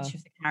each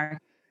of the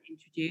characters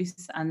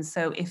introduced. And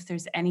so if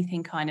there's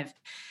anything kind of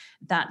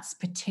that's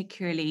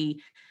particularly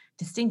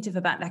distinctive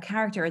about that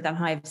character, or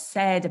that I've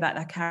said about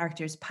that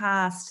character's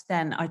past,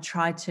 then I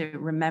try to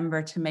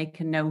remember to make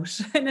a note.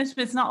 And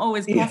it's not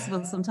always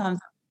possible. Sometimes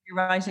if you're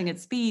writing at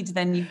speed,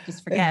 then you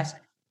just forget.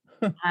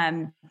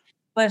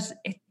 But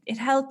it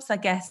helps, I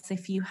guess,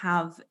 if you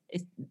have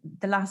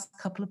the last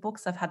couple of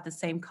books, I've had the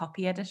same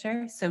copy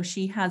editor. So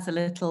she has a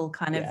little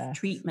kind of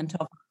treatment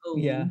of her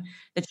own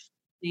that she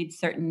needs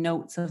certain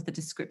notes of the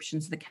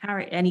descriptions,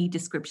 any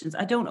descriptions.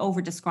 I don't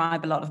over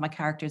describe a lot of my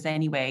characters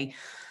anyway.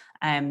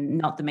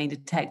 Not the main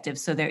detective.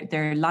 So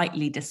they're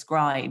lightly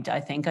described.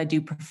 I think I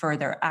do prefer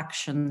their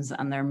actions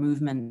and their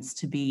movements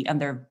to be, and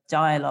their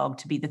dialogue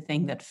to be the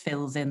thing that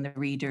fills in the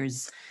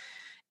reader's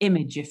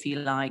image, if you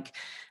like.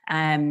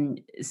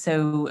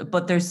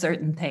 But there's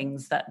certain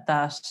things that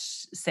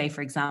say,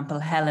 for example,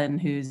 Helen,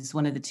 who's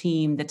one of the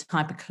team, the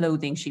type of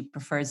clothing she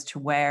prefers to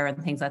wear and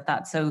things like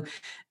that. So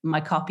my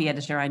copy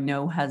editor, I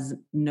know, has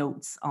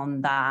notes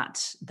on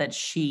that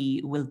she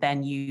will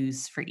then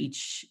use for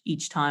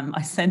each time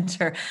I send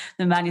her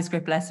the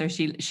manuscript. Bless her,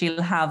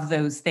 she'll have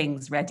those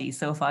things ready.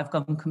 So if I've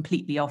gone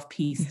completely off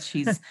piece,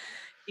 she's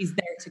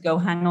there to go,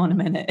 hang on a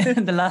minute.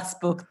 The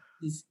last book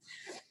is,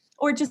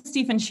 or just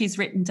even she's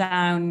written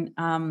down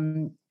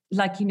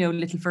like,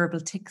 little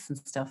verbal tics and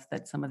stuff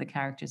that some of the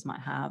characters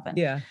might have.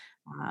 And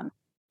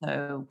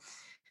so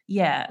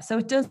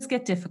it does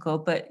get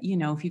difficult, but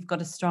if you've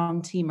got a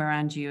strong team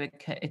around you,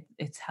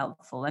 it's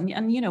helpful. And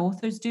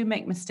authors do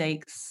make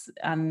mistakes,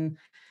 and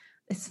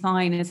it's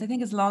fine. I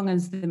think as long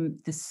as the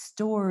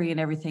story and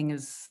everything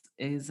is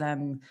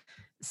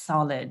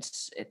solid,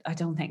 I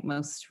don't think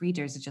most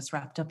readers are just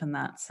wrapped up in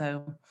that.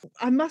 So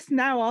I must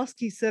now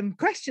ask you some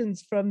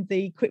questions from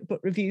the Quick Book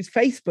Reviews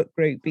Facebook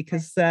group,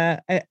 because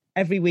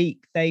every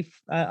week I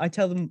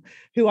tell them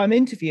who I'm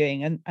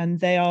interviewing, and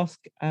they ask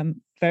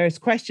various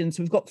questions.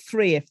 So we've got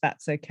 3, if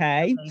that's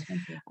okay.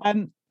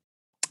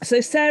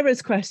 So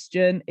Sarah's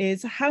question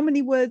is, how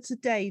many words a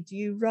day do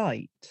you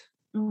write?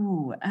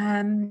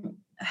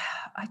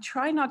 I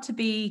try not to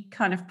be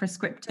kind of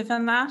prescriptive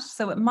in that.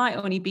 So it might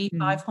only be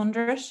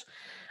 500.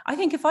 I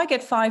think if I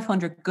get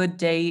 500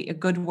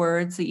 good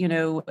words,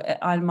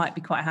 I might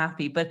be quite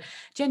happy. But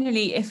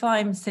generally, if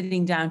I'm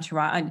sitting down to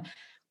write,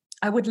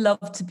 I would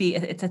love to be,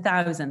 it's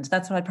 1,000.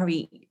 That's what I'd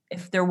probably,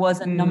 if there was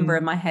a number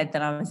in my head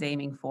that I was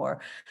aiming for.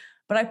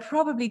 But I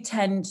probably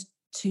tend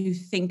to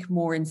think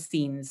more in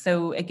scenes.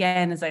 So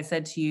again, as I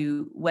said to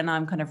you, when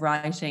I'm kind of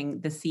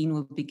writing, the scene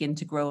will begin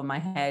to grow in my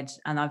head,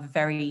 and I have a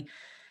very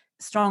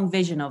strong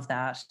vision of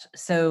that.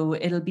 So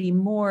it'll be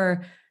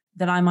more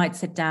that I might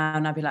sit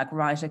down, I'll be like,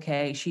 right,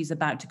 okay, she's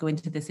about to go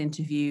into this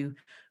interview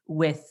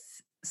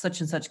with such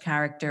and such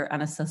character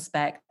and a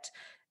suspect.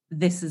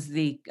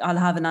 I'll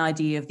have an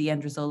idea of the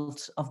end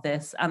result of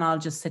this, and I'll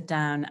just sit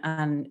down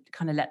and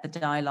kind of let the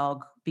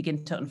dialogue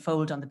begin to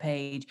unfold on the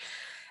page.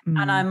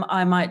 And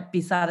I might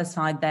be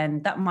satisfied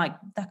then.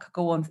 That could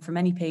go on for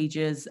many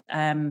pages.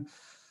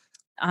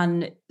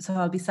 And so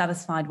I'll be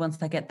satisfied once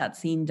I get that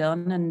scene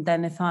done. And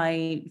then if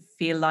I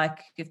feel like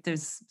if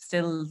there's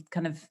still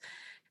kind of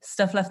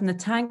stuff left in the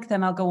tank,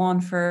 then I'll go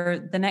on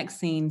for the next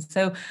scene.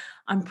 So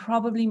I'm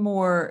probably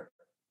more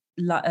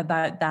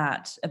about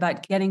that,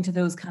 about getting to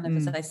those kind of,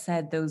 as I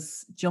said,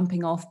 those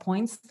jumping off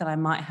points that I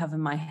might have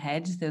in my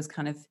head, those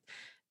kind of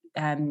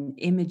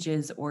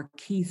images or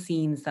key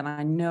scenes that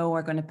I know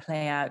are going to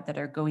play out, that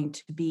are going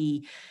to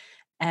be,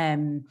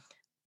 that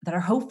are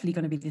hopefully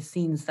going to be the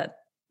scenes that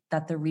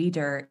the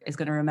reader is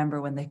going to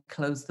remember when they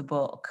close the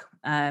book,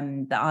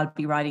 that I'll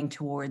be writing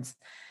towards.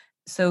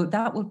 So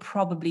that will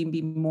probably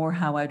be more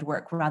how I'd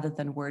work rather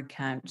than word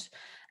count.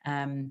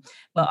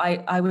 But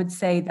I would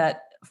say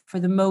that for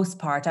the most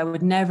part, I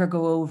would never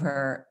go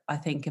over, I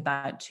think,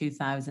 about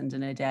 2,000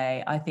 in a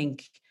day. I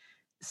think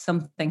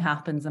something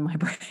happens in my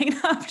brain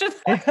after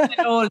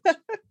that. It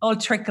all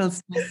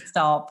trickles to a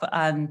stop.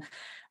 And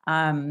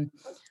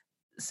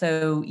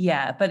so,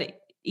 yeah, but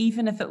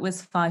even if it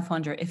was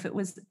 500, if it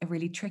was a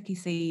really tricky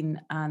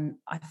scene and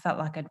I felt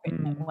like I'd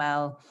written it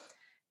well,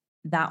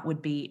 that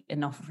would be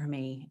enough for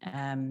me.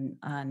 And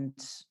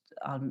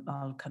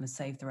I'll kind of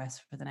save the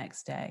rest for the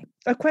next day.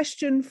 A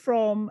question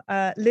from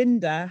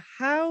Linda.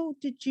 How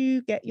did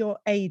you get your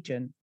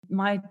agent?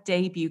 My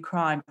debut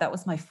crime, that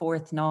was my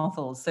 4th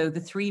novel. So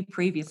the 3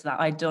 previous to that,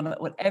 I'd done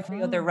what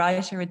every other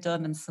writer had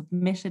done and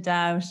submitted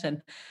out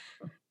and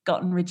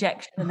gotten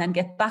rejection, and then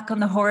get back on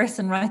the horse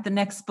and write the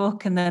next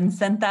book and then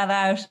send that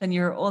out. And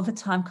you're all the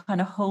time kind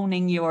of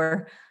honing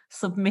your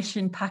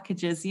submission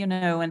packages,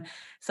 and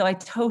so I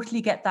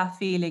totally get that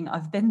feeling.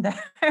 I've been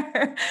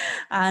there.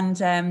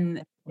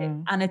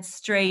 And it's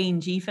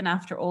strange, even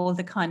after all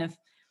the kind of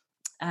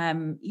I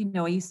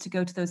used to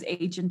go to those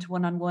agent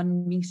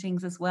one-on-one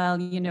meetings as well,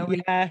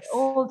 yes.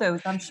 all those.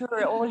 I'm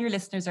sure all your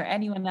listeners or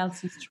anyone else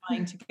who's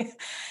trying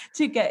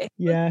to get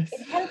yes.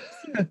 It helps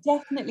you, it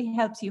definitely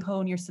helps you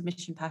hone your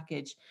submission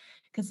package,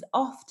 because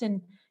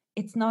often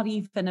it's not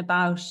even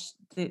about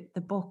the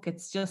book,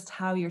 it's just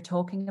how you're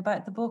talking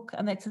about the book,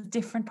 and it's a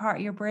different part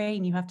of your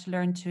brain you have to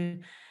learn to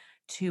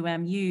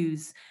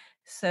use.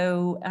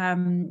 So,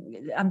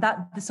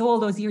 so all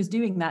those years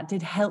doing that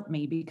did help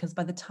me, because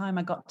by the time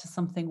I got to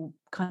something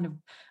kind of,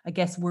 I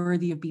guess,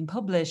 worthy of being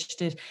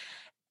published,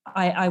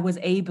 I was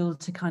able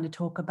to kind of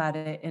talk about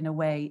it in a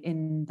way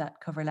in that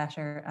cover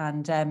letter.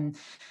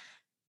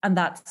 And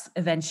that's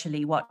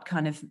eventually what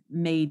kind of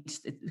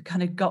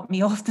got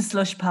me off the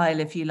slush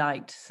pile, if you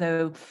liked.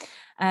 So,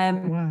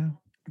 wow.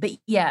 But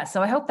yeah,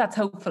 so I hope that's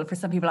hopeful for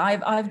some people.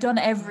 I've done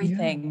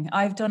everything. Yeah.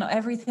 I've done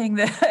everything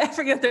that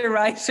every other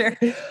writer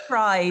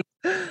tried.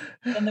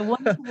 Done the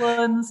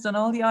one-to-ones, done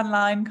all the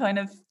online kind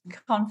of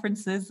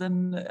conferences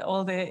and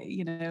all the,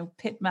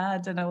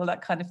 PitMad and all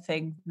that kind of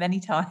thing many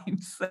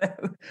times. So.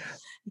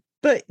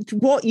 But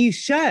what you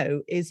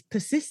show is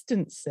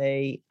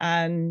persistency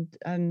and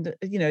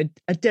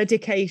a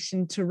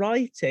dedication to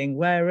writing.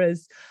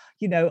 Whereas,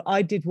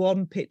 I did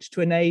one pitch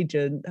to an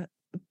agent,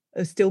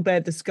 I still bear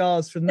the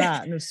scars from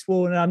that, and have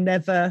sworn I'm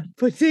never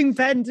putting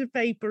pen to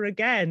paper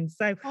again.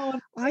 So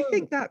I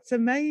think that's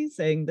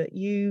amazing that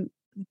you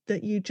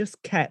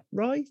just kept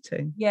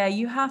writing. Yeah,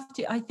 you have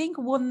to. I think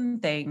one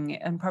thing,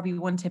 and probably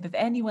one tip, if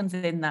anyone's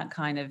in that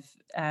kind of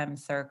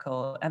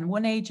circle, and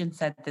one agent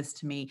said this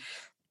to me,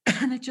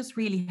 and it just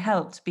really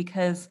helped,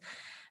 because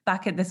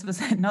this was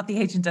not the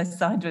agent I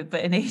signed with,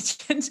 but an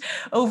agent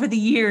over the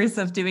years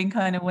of doing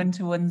kind of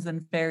one-to-ones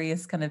and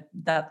various kind of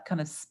that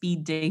kind of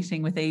speed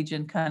dating with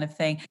agent kind of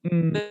thing.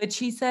 But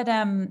she said,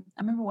 I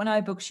remember when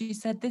I booked, she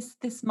said,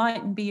 this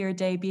mightn't be your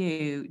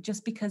debut.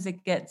 Just because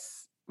it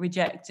gets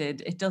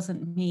rejected, it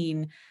doesn't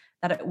mean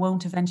that it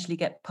won't eventually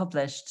get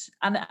published.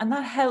 And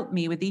that helped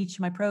me with each of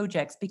my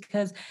projects,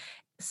 because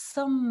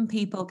some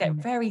people get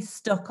very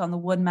stuck on the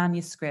one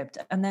manuscript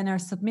and then are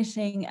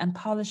submitting and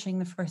polishing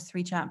the first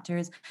 3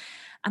 chapters,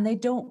 and they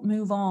don't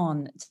move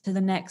on to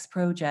the next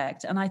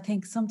project. And I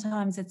think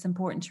sometimes it's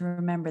important to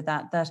remember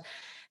that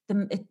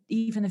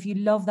even if you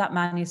love that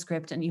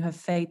manuscript and you have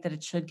faith that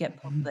it should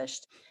get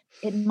published,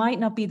 it might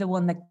not be the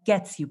one that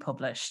gets you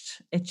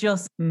published. It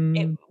just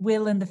it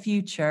will in the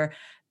future,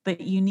 but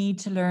you need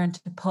to learn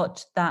to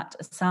put that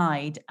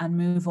aside and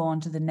move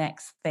on to the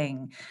next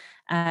thing.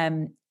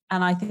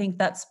 And I think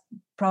that's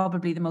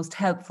probably the most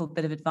helpful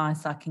bit of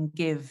advice I can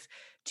give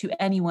to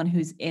anyone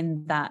who's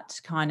in that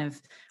kind of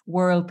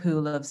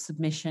whirlpool of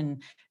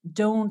submission.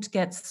 Don't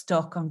get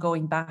stuck on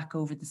going back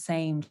over the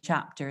same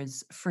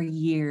chapters for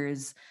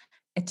years,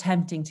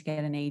 attempting to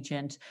get an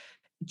agent.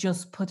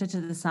 Just put it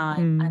to the side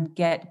and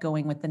get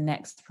going with the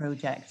next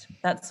project.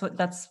 That's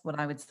what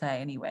I would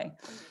say anyway.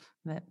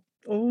 But,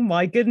 oh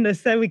my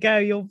goodness, there we go.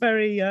 You're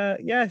very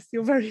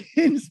you're very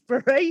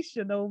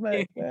inspirational,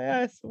 mate.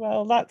 Yes,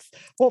 well, that's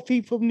what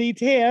people need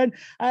to hear. And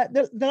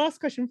the last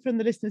question from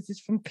the listeners is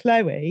from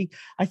Chloe.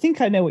 I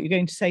think I know what you're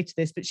going to say to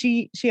this, but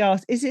she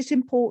asked, is it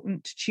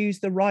important to choose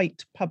the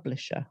right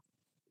publisher?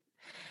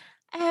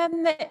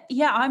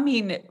 Yeah, I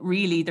mean,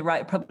 really, the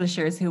right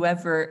publisher is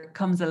whoever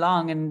comes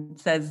along and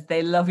says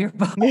they love your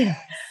book. Yeah.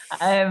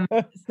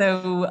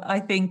 So I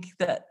think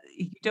that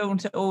you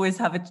don't always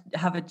have a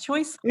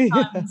choice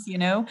sometimes,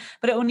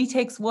 but it only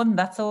takes one.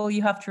 That's all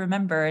you have to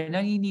remember. And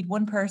only you need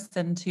one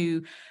person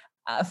to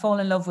fall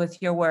in love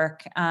with your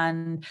work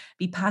and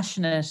be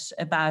passionate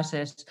about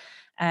it.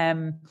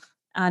 And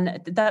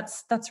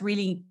that's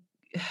really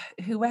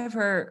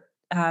whoever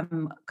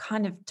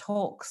kind of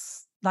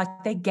talks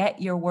like they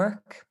get your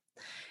work.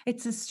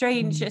 It's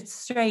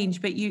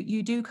strange, but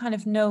you do kind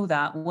of know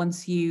that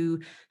once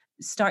you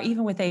start,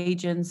 even with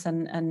agents,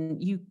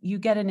 and you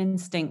get an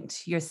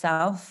instinct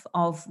yourself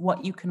of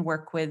what you can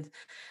work with,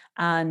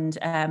 and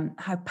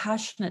how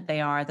passionate they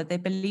are, that they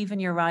believe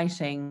in your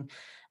writing.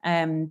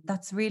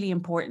 That's really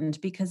important,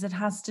 because it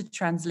has to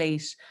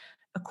translate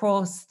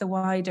across the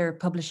wider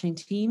publishing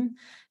team.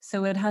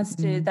 So it has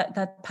to,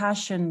 that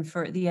passion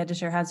for the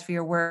editor has for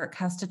your work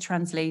has to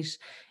translate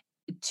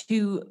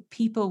to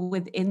people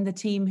within the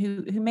team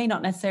who may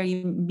not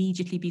necessarily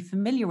immediately be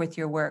familiar with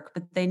your work,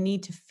 but they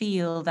need to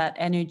feel that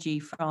energy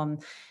from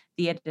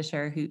the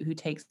editor who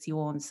takes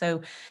you on.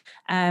 So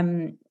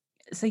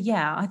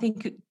yeah, I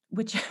think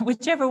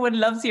whichever one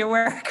loves your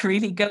work,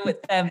 really go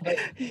with them. But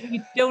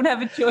you don't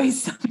have a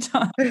choice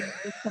sometimes,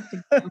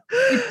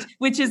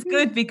 which is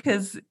good,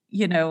 because,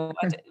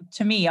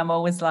 to me, I'm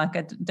always like,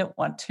 I don't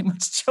want too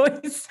much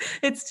choice.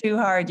 It's too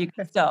hard. You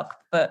get stuck.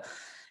 But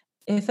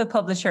if a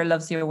publisher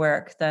loves your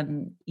work,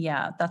 then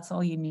yeah, that's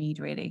all you need,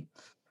 really.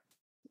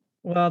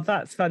 Well,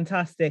 that's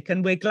fantastic.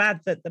 And we're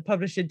glad that the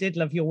publisher did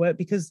love your work,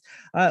 because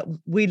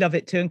we love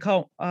it too. And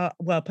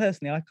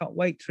personally, I can't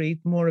wait to read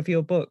more of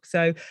your book.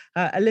 So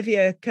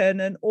Olivia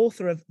Kernan,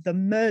 author of The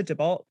Murder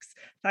Box,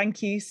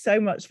 thank you so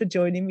much for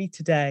joining me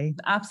today.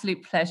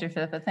 Absolute pleasure,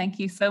 Philippa. Thank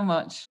you so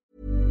much.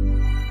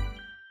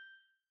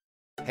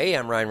 Hey,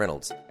 I'm Ryan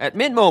Reynolds. At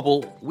Mint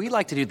Mobile, we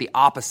like to do the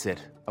opposite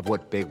of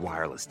what Big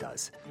Wireless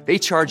does. They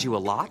charge you a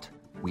lot.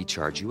 We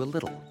charge you a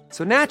little.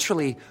 So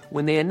naturally,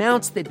 when they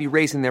announced they'd be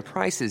raising their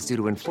prices due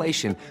to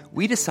inflation,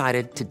 we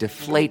decided to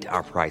deflate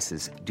our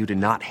prices due to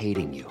not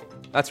hating you.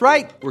 That's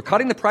right. We're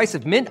cutting the price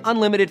of Mint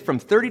Unlimited from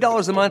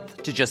 $30 a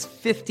month to just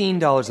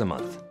 $15 a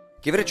month.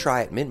 Give it a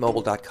try at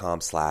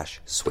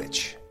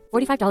mintmobile.com/switch.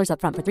 $45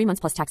 upfront for 3 months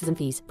plus taxes and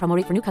fees. Promo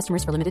rate for new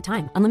customers for limited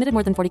time. Unlimited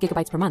more than 40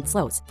 gigabytes per month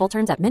slows. Full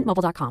terms at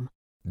mintmobile.com.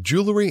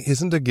 Jewelry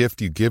isn't a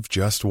gift you give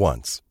just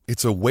once.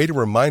 It's a way to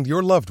remind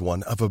your loved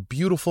one of a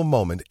beautiful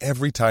moment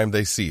every time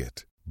they see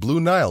it. Blue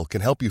Nile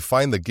can help you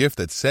find the gift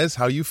that says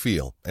how you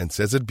feel and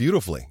says it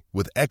beautifully,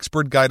 with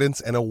expert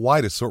guidance and a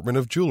wide assortment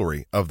of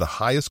jewelry of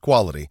the highest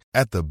quality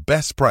at the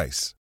best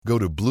price. Go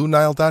to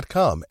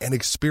BlueNile.com and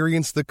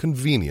experience the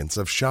convenience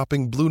of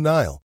shopping Blue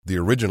Nile, the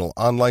original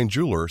online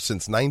jeweler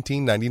since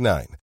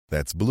 1999.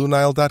 That's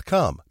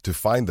BlueNile.com to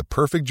find the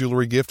perfect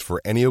jewelry gift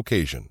for any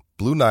occasion.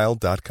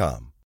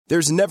 BlueNile.com.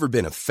 There's never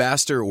been a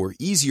faster or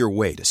easier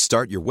way to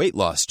start your weight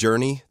loss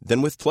journey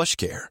than with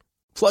PlushCare.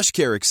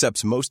 PlushCare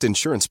accepts most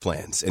insurance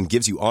plans and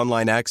gives you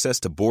online access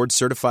to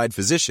board-certified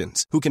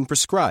physicians who can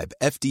prescribe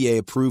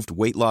FDA-approved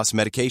weight loss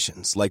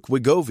medications like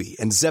Wegovy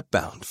and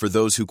Zepbound for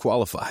those who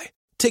qualify.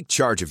 Take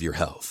charge of your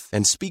health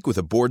and speak with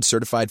a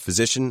board-certified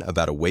physician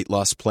about a weight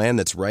loss plan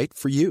that's right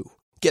for you.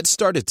 Get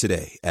started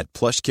today at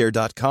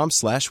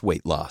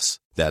plushcare.com/weight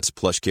loss. That's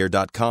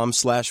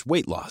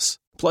plushcare.com/weight loss.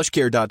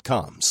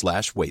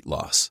 plushcare.com/weight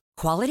loss.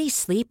 Quality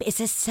sleep is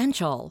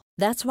essential.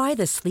 That's why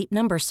the Sleep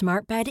Number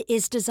Smart Bed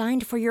is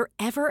designed for your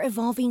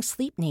ever-evolving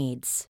sleep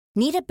needs.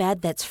 Need a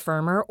bed that's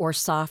firmer or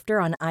softer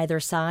on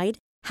either side?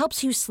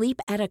 Helps you sleep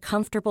at a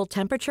comfortable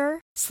temperature?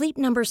 Sleep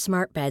Number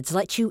Smart Beds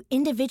let you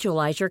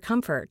individualize your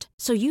comfort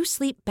so you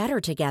sleep better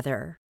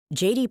together.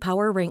 J.D.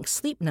 Power ranks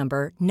Sleep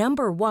Number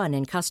 #1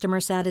 in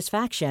customer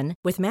satisfaction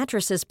with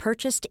mattresses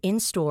purchased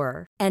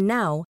in-store. And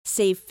now,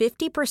 save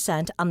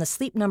 50% on the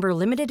Sleep Number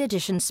Limited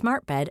Edition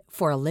Smart Bed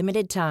for a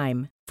limited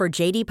time. For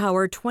J.D.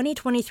 Power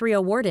 2023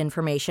 award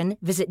information,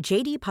 visit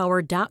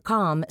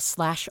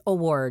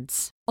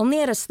jdpower.com/awards.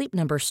 Only at a Sleep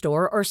Number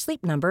store or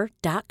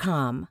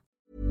sleepnumber.com.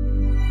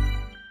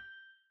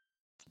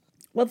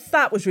 Well,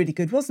 that was really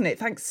good, wasn't it?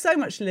 Thanks so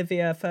much,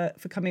 Olivia, for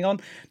coming on.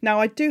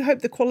 Now, I do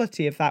hope the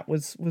quality of that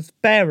was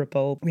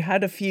bearable. We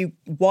had a few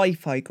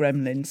Wi-Fi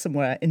gremlins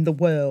somewhere in the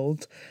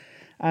world,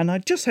 and I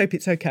just hope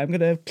it's okay. I'm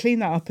going to clean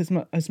that up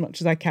as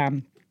much as I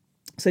can.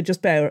 So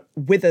just bear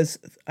with us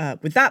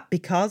with that,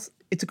 because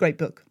it's a great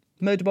book.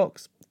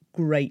 Murderbox,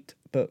 great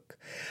book.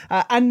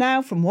 And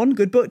now from one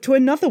good book to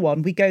another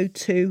one, we go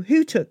to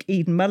Who Took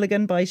Eden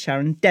Mulligan by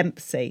Sharon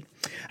Dempsey.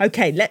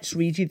 Okay, let's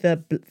read you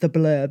the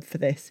blurb for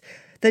this.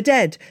 They're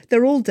dead.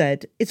 They're all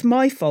dead. It's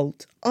my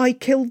fault. I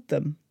killed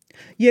them.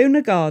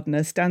 Yona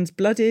Gardner stands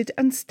blooded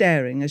and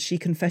staring as she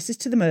confesses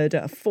to the murder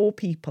of 4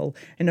 people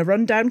in a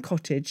rundown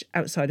cottage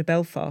outside of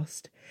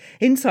Belfast.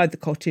 Inside the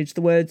cottage,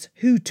 the words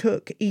 "Who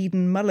took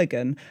Eden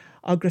Mulligan"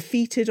 are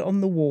graffitied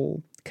on the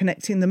wall,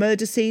 connecting the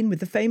murder scene with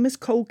the famous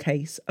cold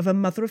case of a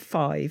mother of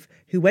 5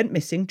 who went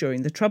missing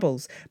during the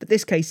Troubles. But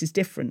this case is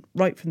different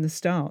right from the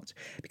start,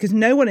 because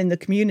no one in the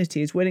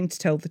community is willing to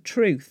tell the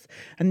truth.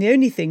 And the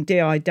only thing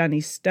DI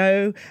Danny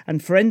Stowe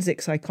and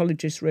forensic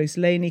psychologist Rose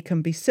Laney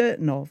can be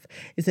certain of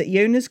is that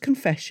Yona's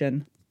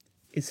confession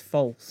is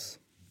false.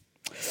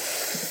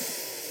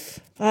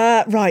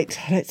 Right,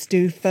 let's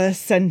do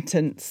first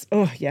sentence.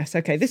 Oh, yes,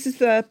 okay. This is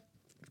the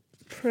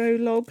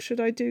prologue. Should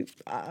I do?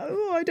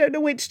 I don't know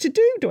which to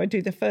do. Do I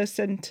do the first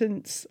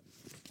sentence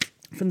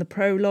from the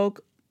prologue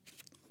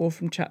or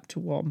from chapter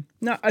 1?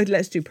 No,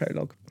 let's do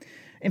prologue.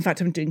 In fact,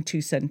 I'm doing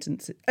 2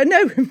 sentences.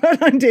 No,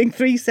 I'm doing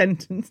 3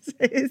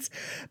 sentences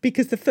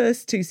because the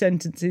first 2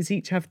 sentences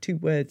each have 2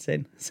 words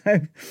in.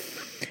 So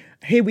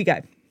here we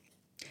go.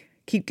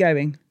 Keep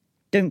going.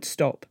 Don't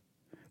stop.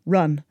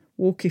 Run.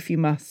 Walk if you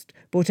must.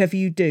 But whatever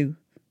you do,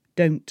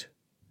 don't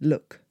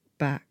look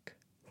back.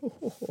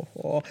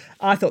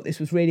 I thought this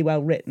was really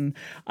well written.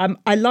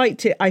 I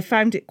liked it. I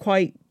found it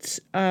quite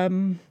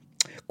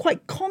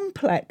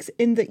complex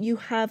in that you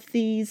have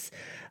these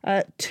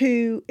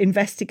 2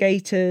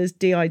 investigators,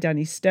 D.I.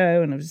 Danny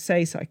Stowe, and I would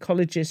say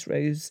psychologist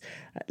Rose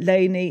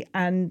Laney,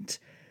 and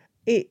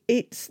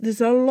there's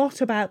a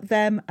lot about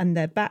them and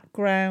their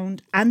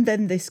background, and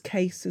then this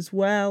case as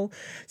well.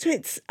 So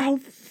it's a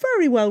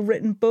very well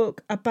written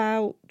book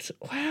about,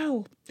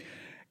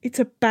 it's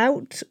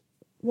about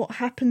what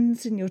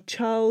happens in your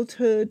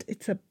childhood.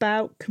 It's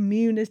about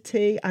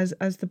community, as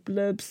the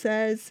blurb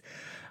says,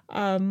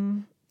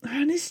 and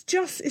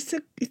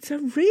it's a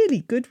really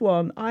good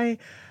one. I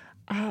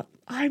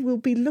will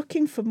be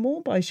looking for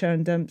more by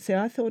Sharon Dempsey.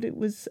 I thought it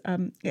was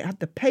it had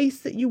the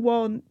pace that you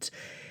want.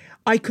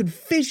 I could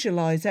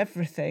visualise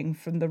everything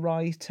from the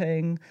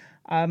writing.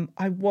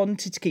 I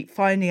wanted to keep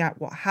finding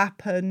out what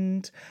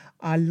happened.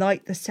 I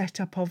like the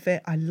setup of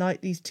it. I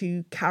like these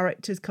 2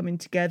 characters coming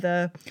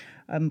together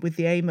with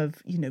the aim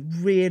of,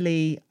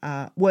 really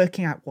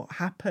working out what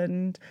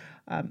happened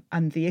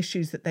and the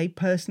issues that they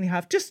personally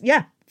have.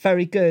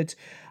 Very good.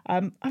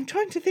 I'm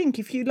trying to think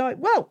if you like,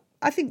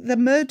 I think the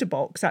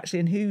Murderbox actually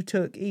and Who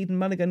Took Eden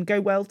Mulligan go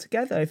well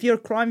together. If you're a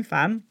crime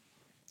fan,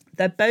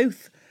 they're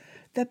both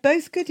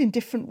good in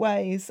different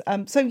ways.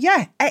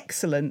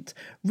 Excellent.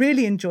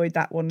 Really enjoyed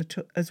that one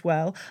as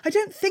well. I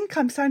don't think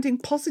I'm sounding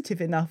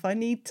positive enough. I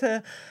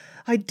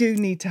do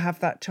need to have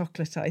that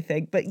chocolate, I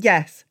think. But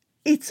yes,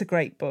 It's a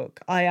great book.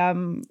 I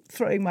am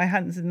throwing my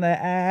hands in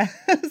the air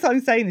as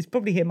I'm saying this.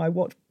 Probably hear my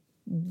watch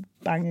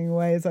banging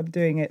away as I'm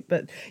doing it.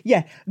 But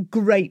yeah,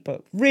 great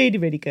book. Really,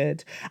 really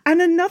good.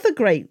 And another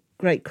great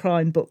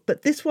crime book,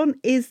 but this one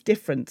is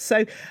different.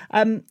 So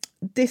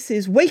this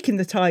is Waking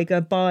the Tiger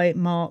by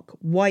Mark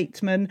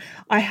Whiteman.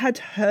 I had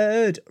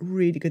heard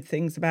really good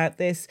things about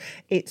this.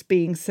 It's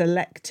being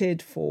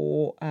selected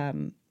for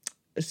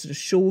a sort of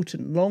short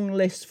and long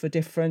list for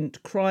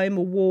different crime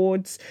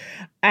awards,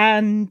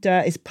 and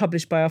it's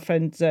published by our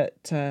friends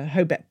at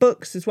Hobet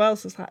Books as well.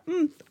 So it's like,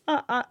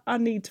 I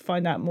need to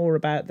find out more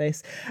about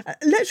this.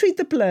 Let's read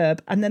the blurb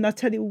and then I'll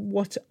tell you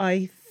what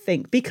I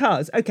think.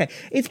 Because, okay,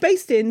 it's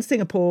based in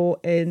Singapore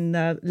in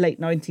late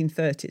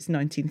 1930s,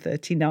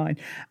 1939.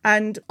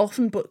 And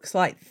often books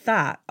like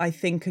that, I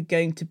think, are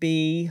going to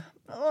be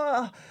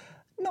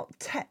not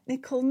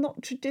technical,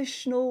 not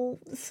traditional,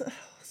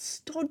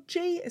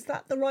 stodgy. Is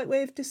that the right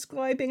way of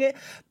describing it?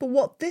 But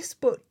what this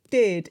book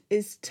did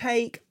is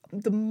take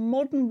the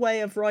modern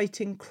way of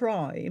writing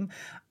crime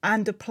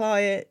and apply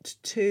it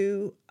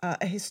to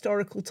a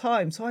historical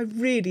time. So I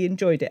really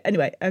enjoyed it.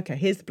 Anyway, okay,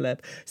 here's the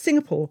blurb.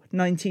 Singapore,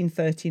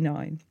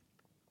 1939.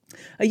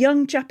 A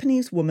young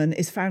Japanese woman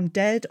is found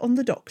dead on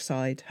the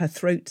dockside, her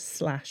throat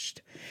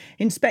slashed.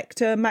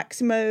 Inspector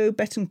Maximo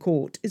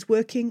Betancourt is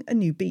working a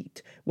new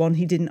beat, one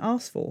he didn't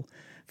ask for.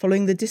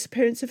 Following the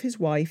disappearance of his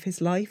wife,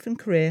 his life and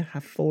career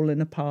have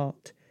fallen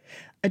apart.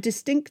 A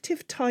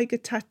distinctive tiger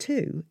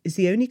tattoo is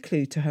the only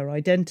clue to her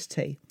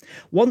identity.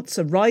 Once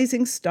a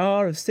rising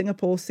star of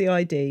Singapore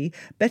CID,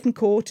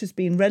 Betancourt has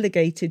been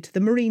relegated to the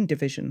Marine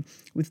Division,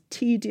 with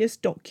tedious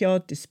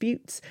dockyard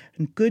disputes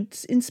and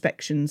goods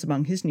inspections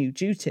among his new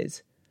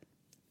duties.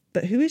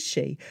 But who is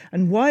she,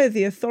 and why are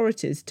the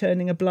authorities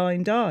turning a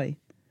blind eye?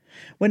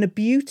 When a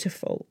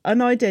beautiful,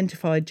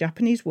 unidentified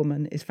Japanese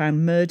woman is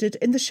found murdered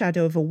in the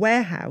shadow of a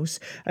warehouse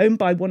owned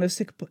by one of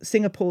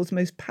Singapore's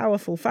most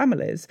powerful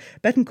families,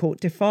 Betancourt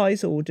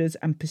defies orders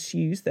and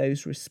pursues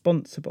those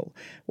responsible.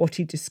 What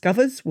he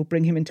discovers will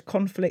bring him into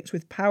conflict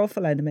with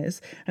powerful enemies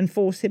and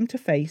force him to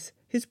face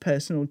his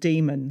personal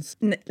demons.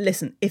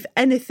 Listen, if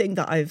anything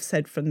that I've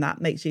said from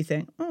that makes you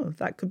think, oh,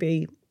 that could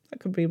be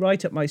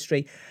right up my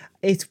street,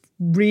 it's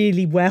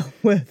really well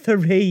worth a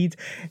read.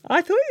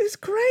 I thought it was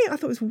great. I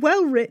thought it was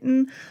well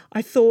written.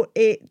 I thought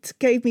it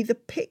gave me the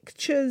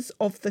pictures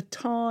of the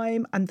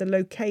time and the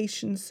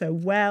location so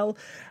well.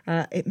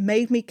 It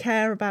made me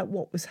care about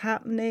what was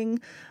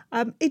happening.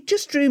 It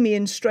just drew me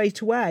in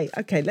straight away.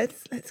 Okay,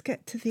 let's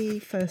get to the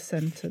first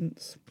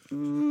sentence.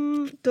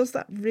 Does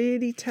that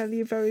really tell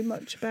you very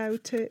much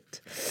about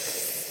it?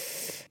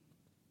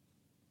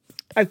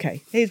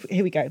 Okay,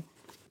 here we go.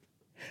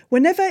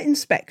 Whenever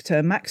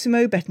Inspector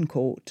Maximo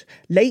Betancourt,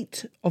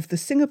 late of the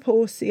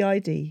Singapore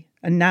CID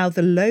and now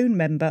the lone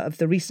member of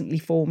the recently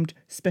formed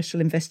Special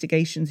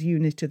Investigations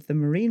Unit of the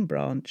Marine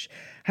Branch,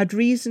 had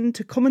reason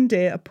to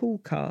commandeer a pool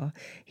car,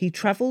 he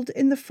travelled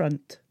in the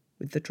front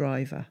with the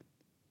driver.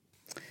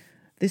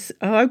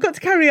 I've got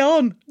to carry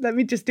on. Let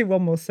me just do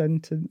one more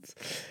sentence.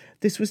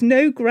 This was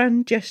no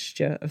grand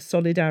gesture of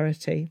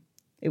solidarity.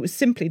 It was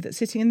simply that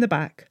sitting in the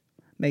back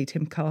made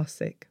him car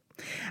sick.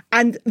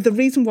 And the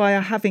reason why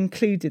I have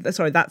included, that's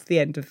the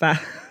end of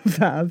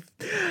that.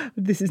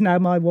 This is now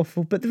my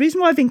waffle. But the reason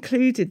why I've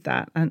included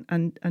that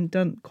and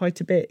done quite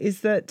a bit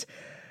is that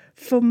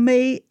for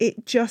me,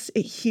 it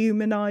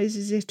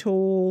humanises it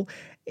all.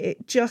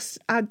 It just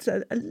adds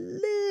a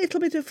little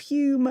bit of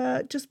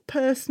humour, just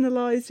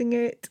personalising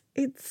it.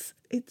 It's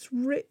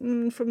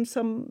written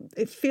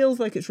it feels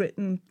like it's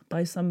written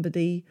by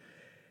somebody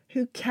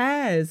who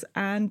cares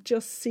and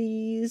just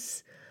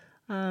sees...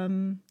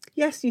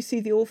 yes, you see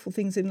the awful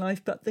things in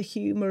life, but the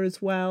humour as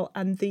well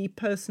and the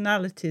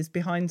personalities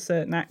behind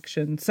certain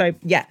actions. So,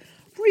 yeah,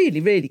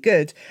 really, really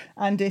good.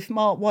 And if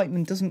Mark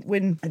Whiteman doesn't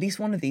win at least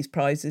one of these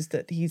prizes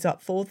that he's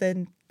up for,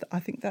 then I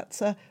think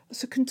that's a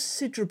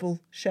considerable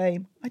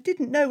shame. I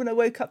didn't know when I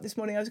woke up this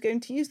morning I was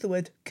going to use the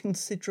word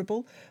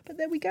considerable, but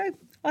there we go.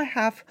 I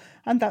have,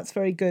 and that's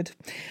very good.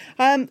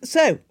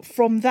 So,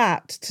 from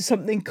that to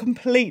something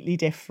completely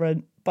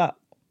different, but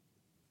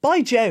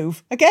by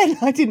Jove, again,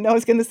 I didn't know I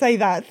was going to say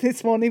that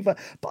this morning, but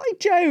by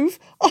Jove,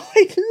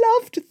 I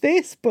loved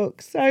this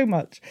book so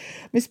much.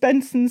 Miss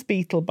Benson's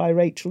Beetle by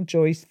Rachel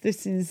Joyce.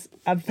 This is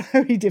a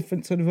very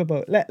different sort of a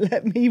book.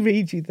 Let me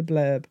read you the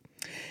blurb.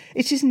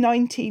 It is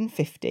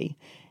 1950.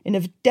 In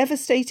a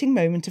devastating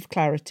moment of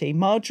clarity,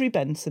 Marjorie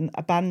Benson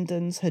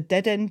abandons her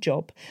dead-end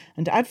job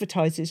and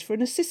advertises for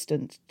an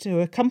assistant to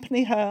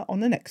accompany her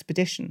on an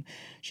expedition.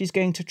 She's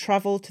going to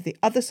travel to the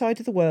other side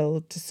of the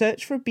world to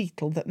search for a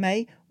beetle that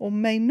may or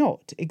may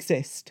not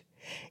exist.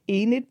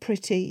 Enid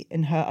Pretty,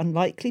 in her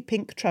unlikely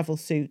pink travel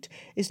suit,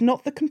 is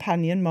not the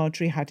companion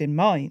Marjorie had in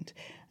mind,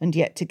 and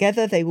yet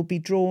together they will be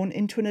drawn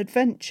into an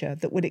adventure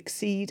that will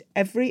exceed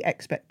every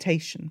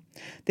expectation.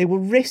 They will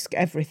risk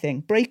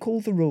everything, break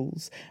all the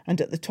rules, and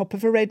at the top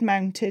of a red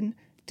mountain,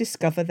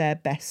 discover their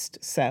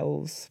best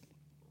selves.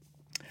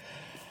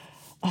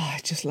 Oh, I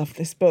just love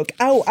this book.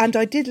 Oh, and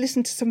I did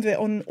listen to some of it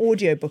on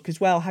audiobook as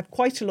well. Had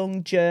quite a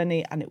long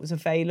journey and it was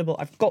available.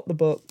 I've got the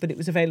book, but it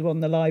was available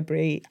on the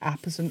library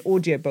app as an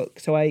audiobook.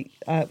 So I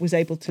was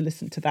able to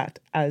listen to that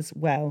as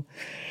well.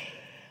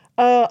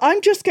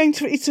 I'm just going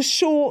to, it's a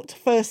short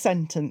first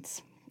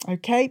sentence,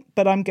 okay?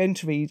 But I'm going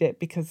to read it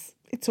because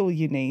it's all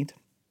you need.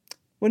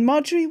 When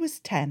Marjorie was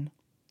 10,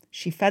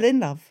 she fell in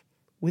love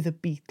with a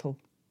beetle.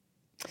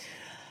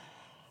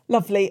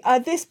 Lovely.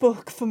 This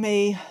book for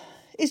me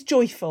is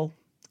joyful.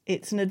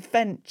 It's an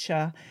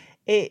adventure.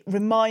 It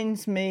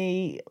reminds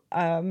me,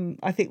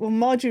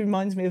 Marjorie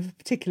reminds me of a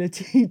particular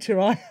teacher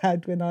I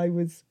had when I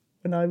was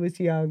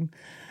young.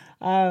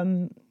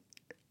 And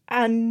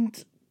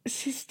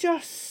she's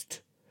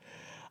just,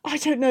 I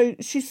don't know,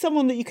 she's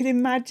someone that you could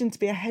imagine to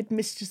be a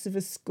headmistress of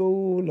a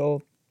school,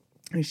 or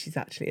she's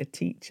actually a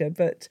teacher,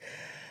 but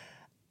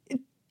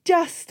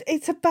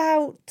it's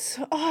about,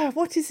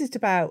 what is it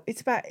about?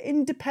 It's about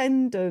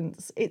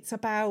independence. It's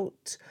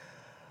about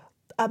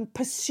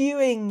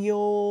pursuing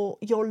your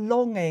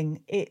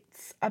longing.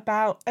 It's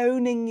about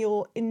owning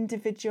your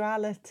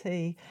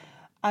individuality,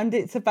 and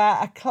it's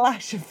about a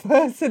clash of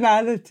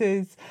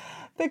personalities.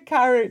 The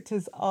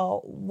characters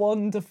are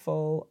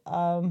wonderful.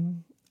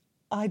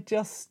 It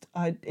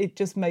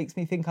just makes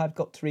me think I've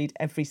got to read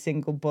every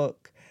single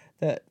book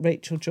that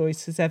Rachel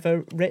Joyce has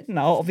ever written.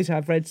 Obviously,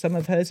 I've read some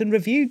of hers and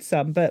reviewed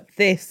some, but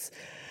this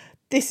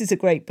is a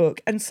great book.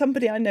 And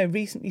somebody I know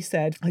recently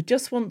said, I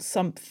just want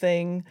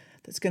something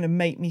that's going to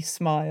make me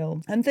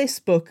smile. And this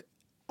book,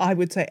 I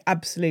would say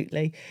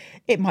absolutely.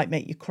 It might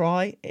make you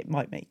cry. It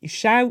might make you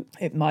shout.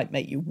 It might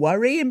make you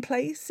worry in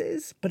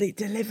places, but it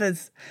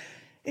delivers.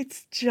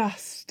 It's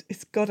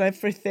got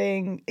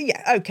everything.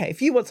 Yeah, okay,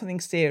 if you want something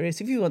serious,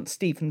 if you want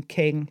Stephen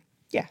King,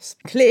 yes,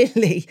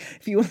 clearly,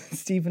 if you want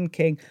Stephen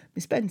King,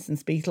 Miss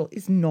Benson's Beetle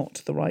is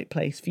not the right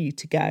place for you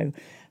to go.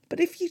 But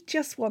if you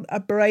just want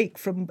a break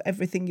from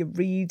everything you're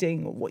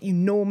reading or what you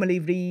normally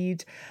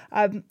read,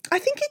 I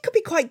think it could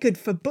be quite good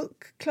for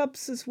book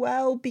clubs as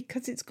well,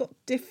 because it's got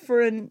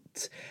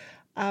different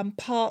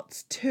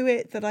parts to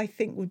it that I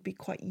think would be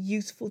quite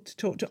useful to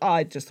talk to.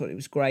 I just thought it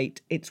was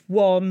great. It's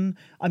one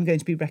I'm going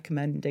to be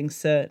recommending,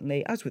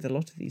 certainly, as with a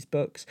lot of these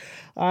books.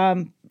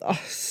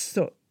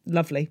 So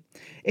lovely.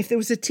 If there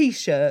was a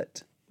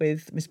T-shirt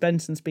with Miss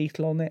Benson's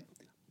Beetle on it,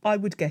 I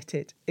would get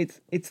it.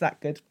 It's that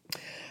good.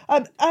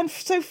 And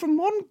so from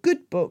one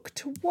good book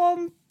to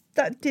one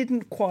that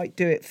didn't quite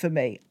do it for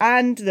me.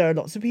 And there are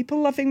lots of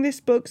people loving this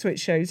book, so it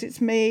shows it's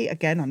me.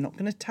 Again, I'm not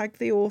going to tag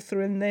the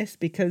author in this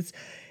because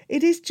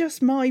it is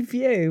just my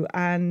view,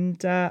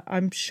 and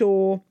I'm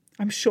sure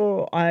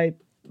I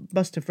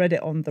must have read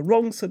it on the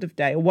wrong sort of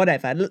day or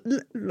whatever.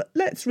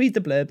 Let's read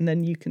the blurb and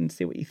then you can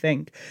see what you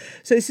think.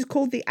 So this is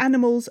called The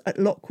Animals at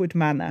Lockwood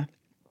Manor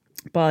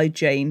by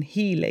Jane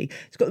Healey.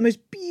 It's got the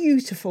most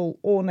beautiful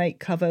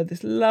ornate cover,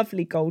 this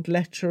lovely gold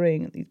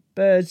lettering, these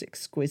birds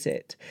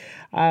exquisite.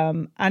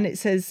 And it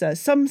says,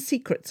 some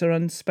secrets are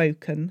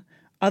unspoken,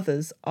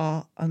 others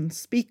are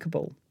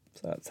unspeakable.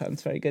 So that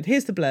sounds very good.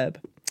 Here's the blurb.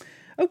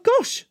 Oh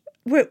gosh,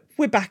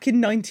 we're back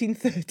in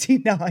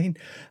 1939.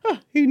 Oh,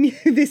 who knew?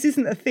 This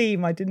isn't a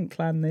theme. I didn't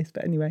plan this,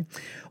 but anyway.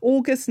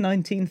 August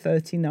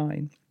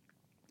 1939.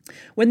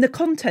 When the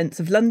contents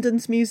of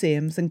London's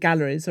museums and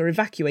galleries are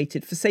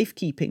evacuated for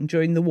safekeeping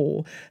during the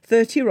war,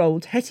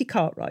 30-year-old Hetty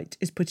Cartwright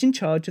is put in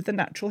charge of the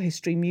Natural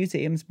History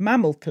Museum's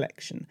mammal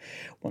collection.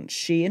 Once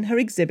she and her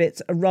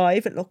exhibits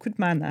arrive at Lockwood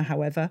Manor,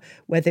 however,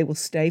 where they will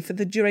stay for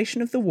the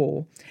duration of the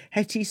war,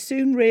 Hetty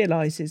soon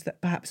realises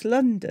that perhaps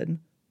London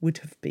would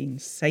have been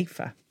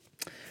safer.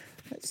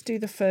 Let's do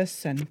the first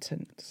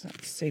sentence.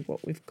 Let's see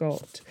what we've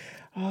got.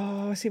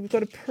 We've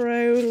got a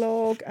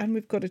prologue and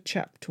we've got a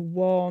chapter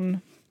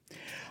 1.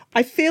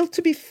 I feel,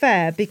 to be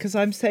fair, because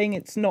I'm saying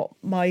it's not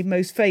my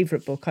most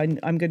favourite book,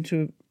 I'm going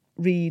to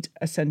read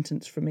a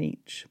sentence from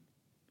each,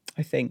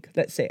 I think.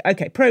 Let's see.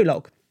 Okay,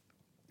 prologue.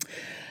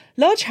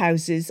 Large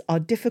houses are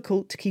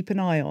difficult to keep an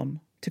eye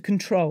on, to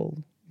control,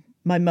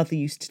 my mother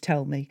used to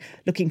tell me,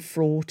 looking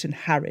fraught and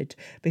harried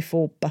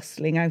before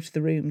bustling out of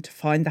the room to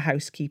find the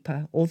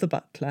housekeeper or the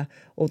butler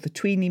or the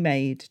tweeny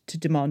maid to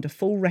demand a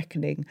full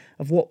reckoning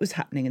of what was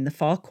happening in the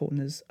far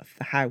corners of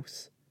the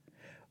house.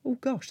 Oh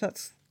gosh,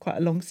 that's quite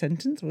a long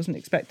sentence. I wasn't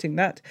expecting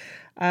that.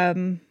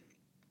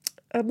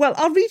 Well,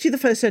 I'll read you the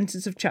first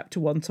sentence of chapter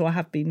 1, so I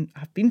have been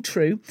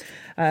true.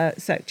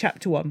 So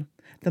chapter 1,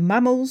 the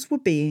mammals were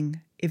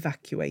being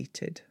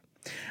evacuated.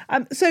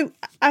 So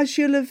as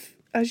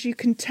you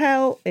can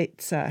tell,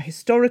 it's a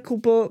historical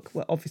book.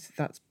 Well, obviously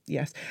that's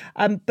yes.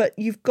 But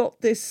you've got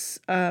this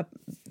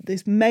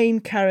main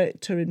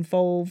character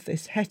involved,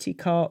 this Hetty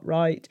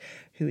Cartwright,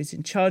 who is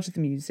in charge of the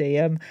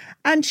museum,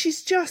 and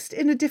she's just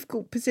in a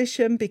difficult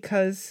position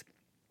because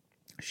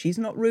she's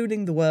not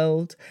ruling the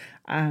world,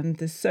 and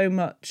there's so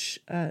much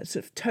sort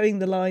of towing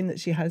the line that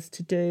she has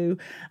to do,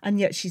 and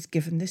yet she's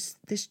given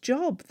this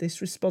job,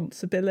 this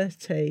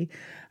responsibility,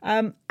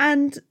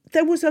 and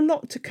there was a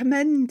lot to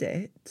commend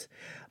it,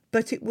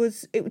 but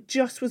it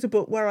just was a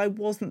book where I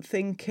wasn't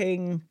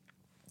thinking,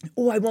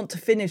 I want to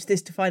finish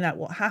this to find out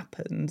what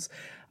happens.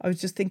 I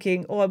was just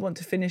thinking, I want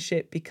to finish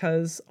it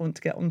because I want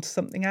to get on to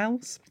something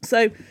else.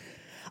 So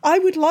I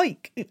would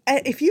like,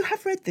 if you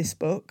have read this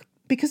book,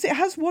 because it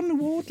has won an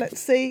award, let's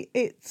see,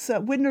 it's a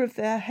winner of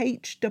their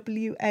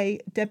HWA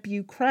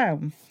debut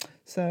crown.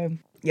 So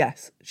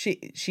yes,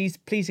 she's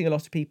pleasing a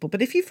lot of people.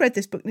 But if you've read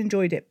this book and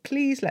enjoyed it,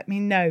 please let me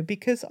know,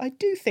 because I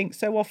do think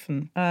so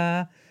often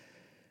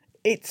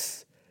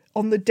it's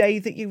on the day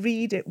that you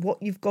read it,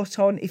 what you've got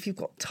on, if you've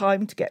got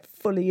time to get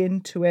fully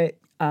into it.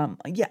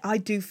 I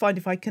do find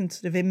if I can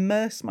sort of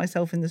immerse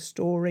myself in the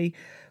story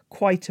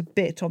quite a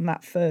bit on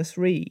that first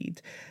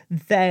read,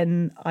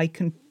 then I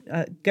can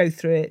go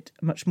through it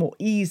much more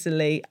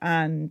easily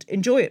and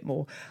enjoy it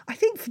more. I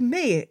think for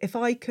me, if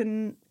I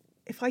can't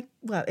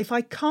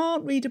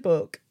read a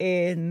book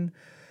in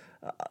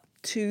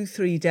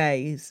 2-3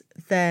 days,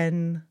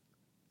 then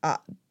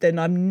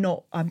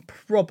I'm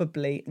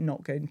probably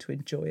not going to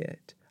enjoy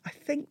it. I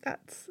think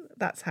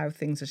that's how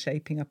things are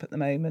shaping up at the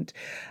moment.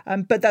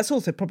 But that's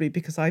also probably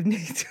because I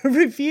need to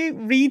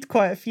read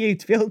quite a few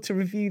to be able to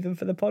review them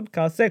for the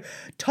podcast. So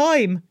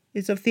time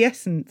is of the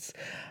essence.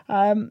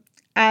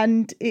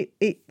 And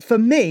it for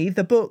me,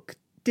 the book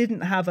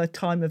didn't have a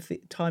time is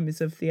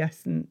of the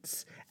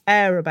essence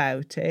air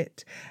about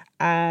it.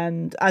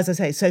 And as I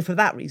say, so for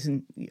that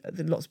reason,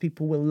 lots of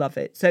people will love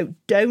it. So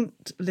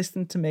don't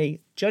listen to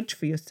me, judge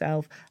for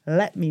yourself,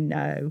 let me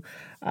know.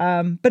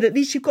 But at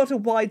least you've got a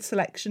wide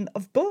selection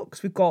of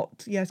books. We've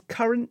got,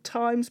 current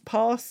times,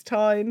 past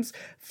times,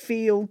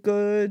 feel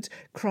good,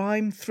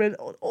 crime, thriller,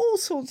 all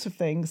sorts of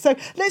things. So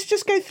let's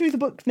just go through the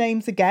book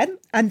names again,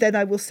 and then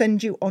I will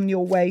send you on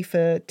your way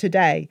for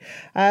today.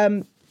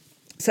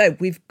 So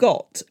we've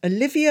got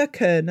Olivia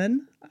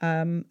Kernan,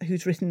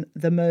 who's written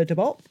The Murder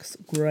Box,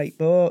 great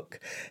book.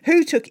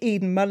 Who Took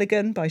Eden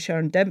Mulligan by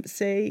Sharon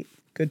Dempsey,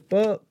 good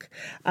book.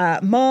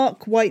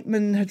 Mark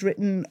Whiteman has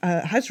written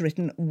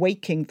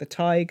Waking the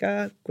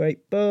Tiger,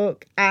 great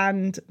book.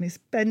 And Miss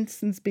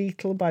Benson's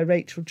Beetle by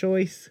Rachel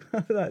Joyce,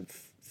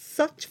 that's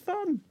such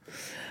fun.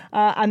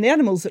 And The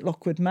Animals at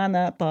Lockwood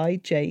Manor by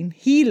Jane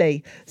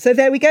Healy. So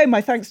there we go.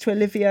 My thanks to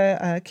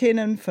Olivia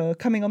Kernan for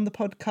coming on the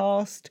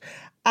podcast.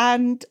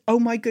 And oh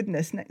my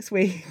goodness, next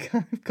week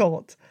I've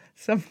got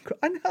and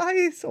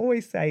I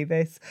always say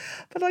this,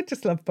 but I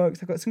just love books.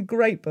 I've got some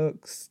great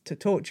books to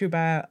talk to you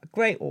about, a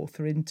great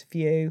author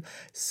interview.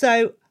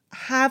 So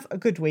have a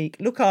good week.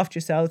 Look after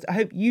yourselves. I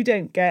hope you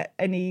don't get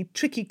any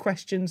tricky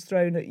questions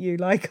thrown at you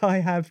like I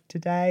have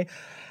today.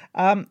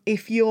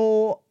 If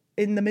you're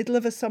in the middle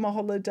of a summer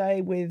holiday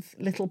with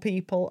little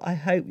people, I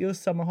hope your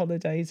summer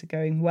holidays are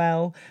going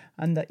well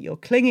and that you're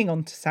clinging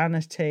on to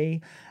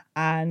sanity.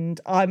 And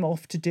I'm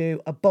off to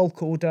do a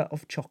bulk order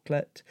of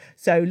chocolate.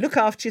 So look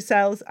after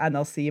yourselves and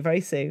I'll see you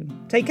very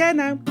soon. Take care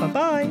now.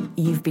 Bye-bye.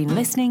 You've been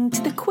listening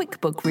to the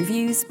Quick Book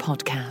Reviews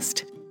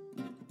podcast.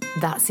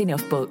 That's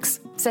enough books,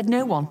 said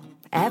no one,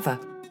 ever.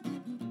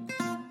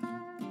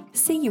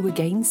 See you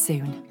again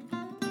soon.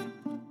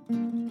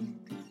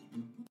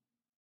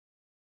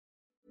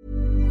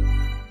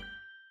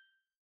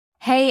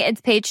 Hey, it's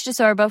Paige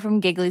DeSorbo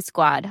from Giggly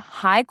Squad.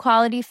 High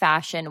quality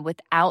fashion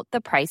without the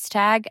price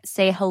tag.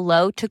 Say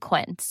hello to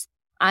Quince.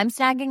 I'm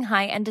snagging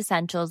high-end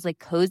essentials like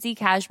cozy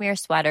cashmere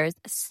sweaters,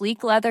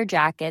 sleek leather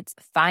jackets,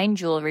 fine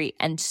jewelry,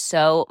 and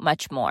so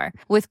much more.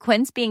 With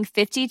Quince being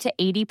 50 to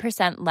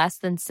 80% less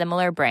than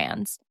similar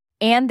brands.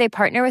 And they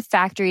partner with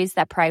factories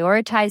that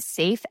prioritize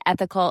safe,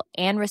 ethical,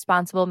 and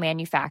responsible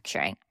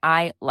manufacturing.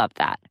 I love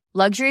that.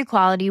 Luxury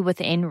quality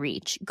within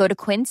reach. Go to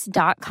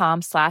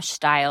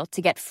quince.com/style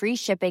to get free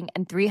shipping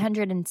and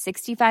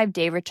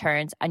 365-day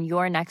returns on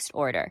your next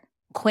order.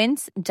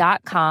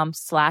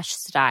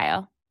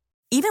 Quince.com/style.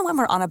 Even when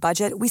we're on a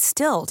budget, we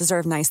still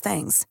deserve nice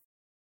things.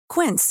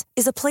 Quince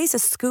is a place to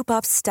scoop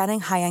up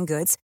stunning high-end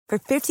goods for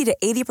 50 to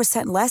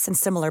 80% less than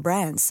similar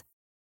brands.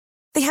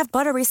 They have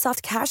buttery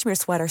soft cashmere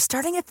sweaters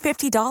starting at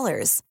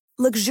 $50,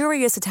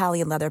 luxurious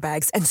Italian leather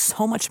bags, and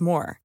so much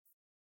more.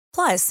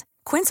 Plus,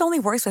 Quince only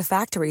works with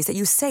factories that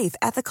use safe,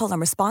 ethical, and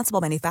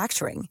responsible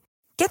manufacturing.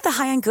 Get the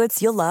high-end goods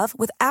you'll love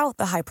without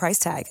the high price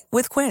tag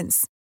with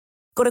Quince.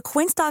 Go to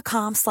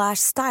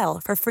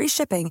quince.com/style for free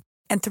shipping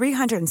and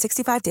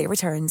 365-day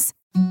returns.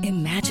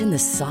 Imagine the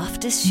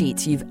softest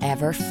sheets you've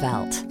ever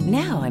felt.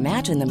 Now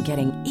imagine them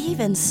getting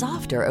even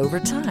softer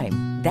over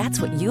time.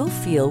 That's what you'll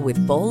feel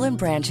with Boll &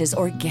 Branch's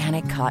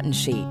organic cotton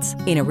sheets.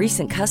 In a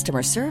recent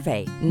customer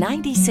survey,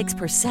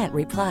 96%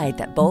 replied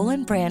that Boll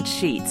 & Branch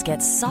sheets get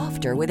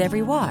softer with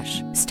every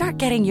wash. Start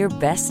getting your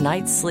best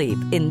night's sleep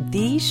in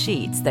these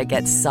sheets that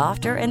get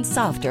softer and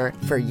softer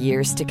for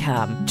years to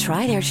come.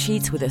 Try their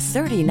sheets with a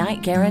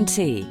 30-night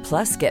guarantee.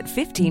 Plus, get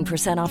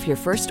 15% off your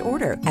first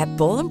order at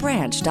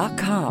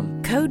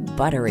bollandbranch.com. Code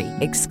BUTTERY.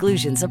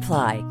 Exclusions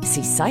apply.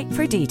 See site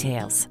for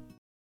details.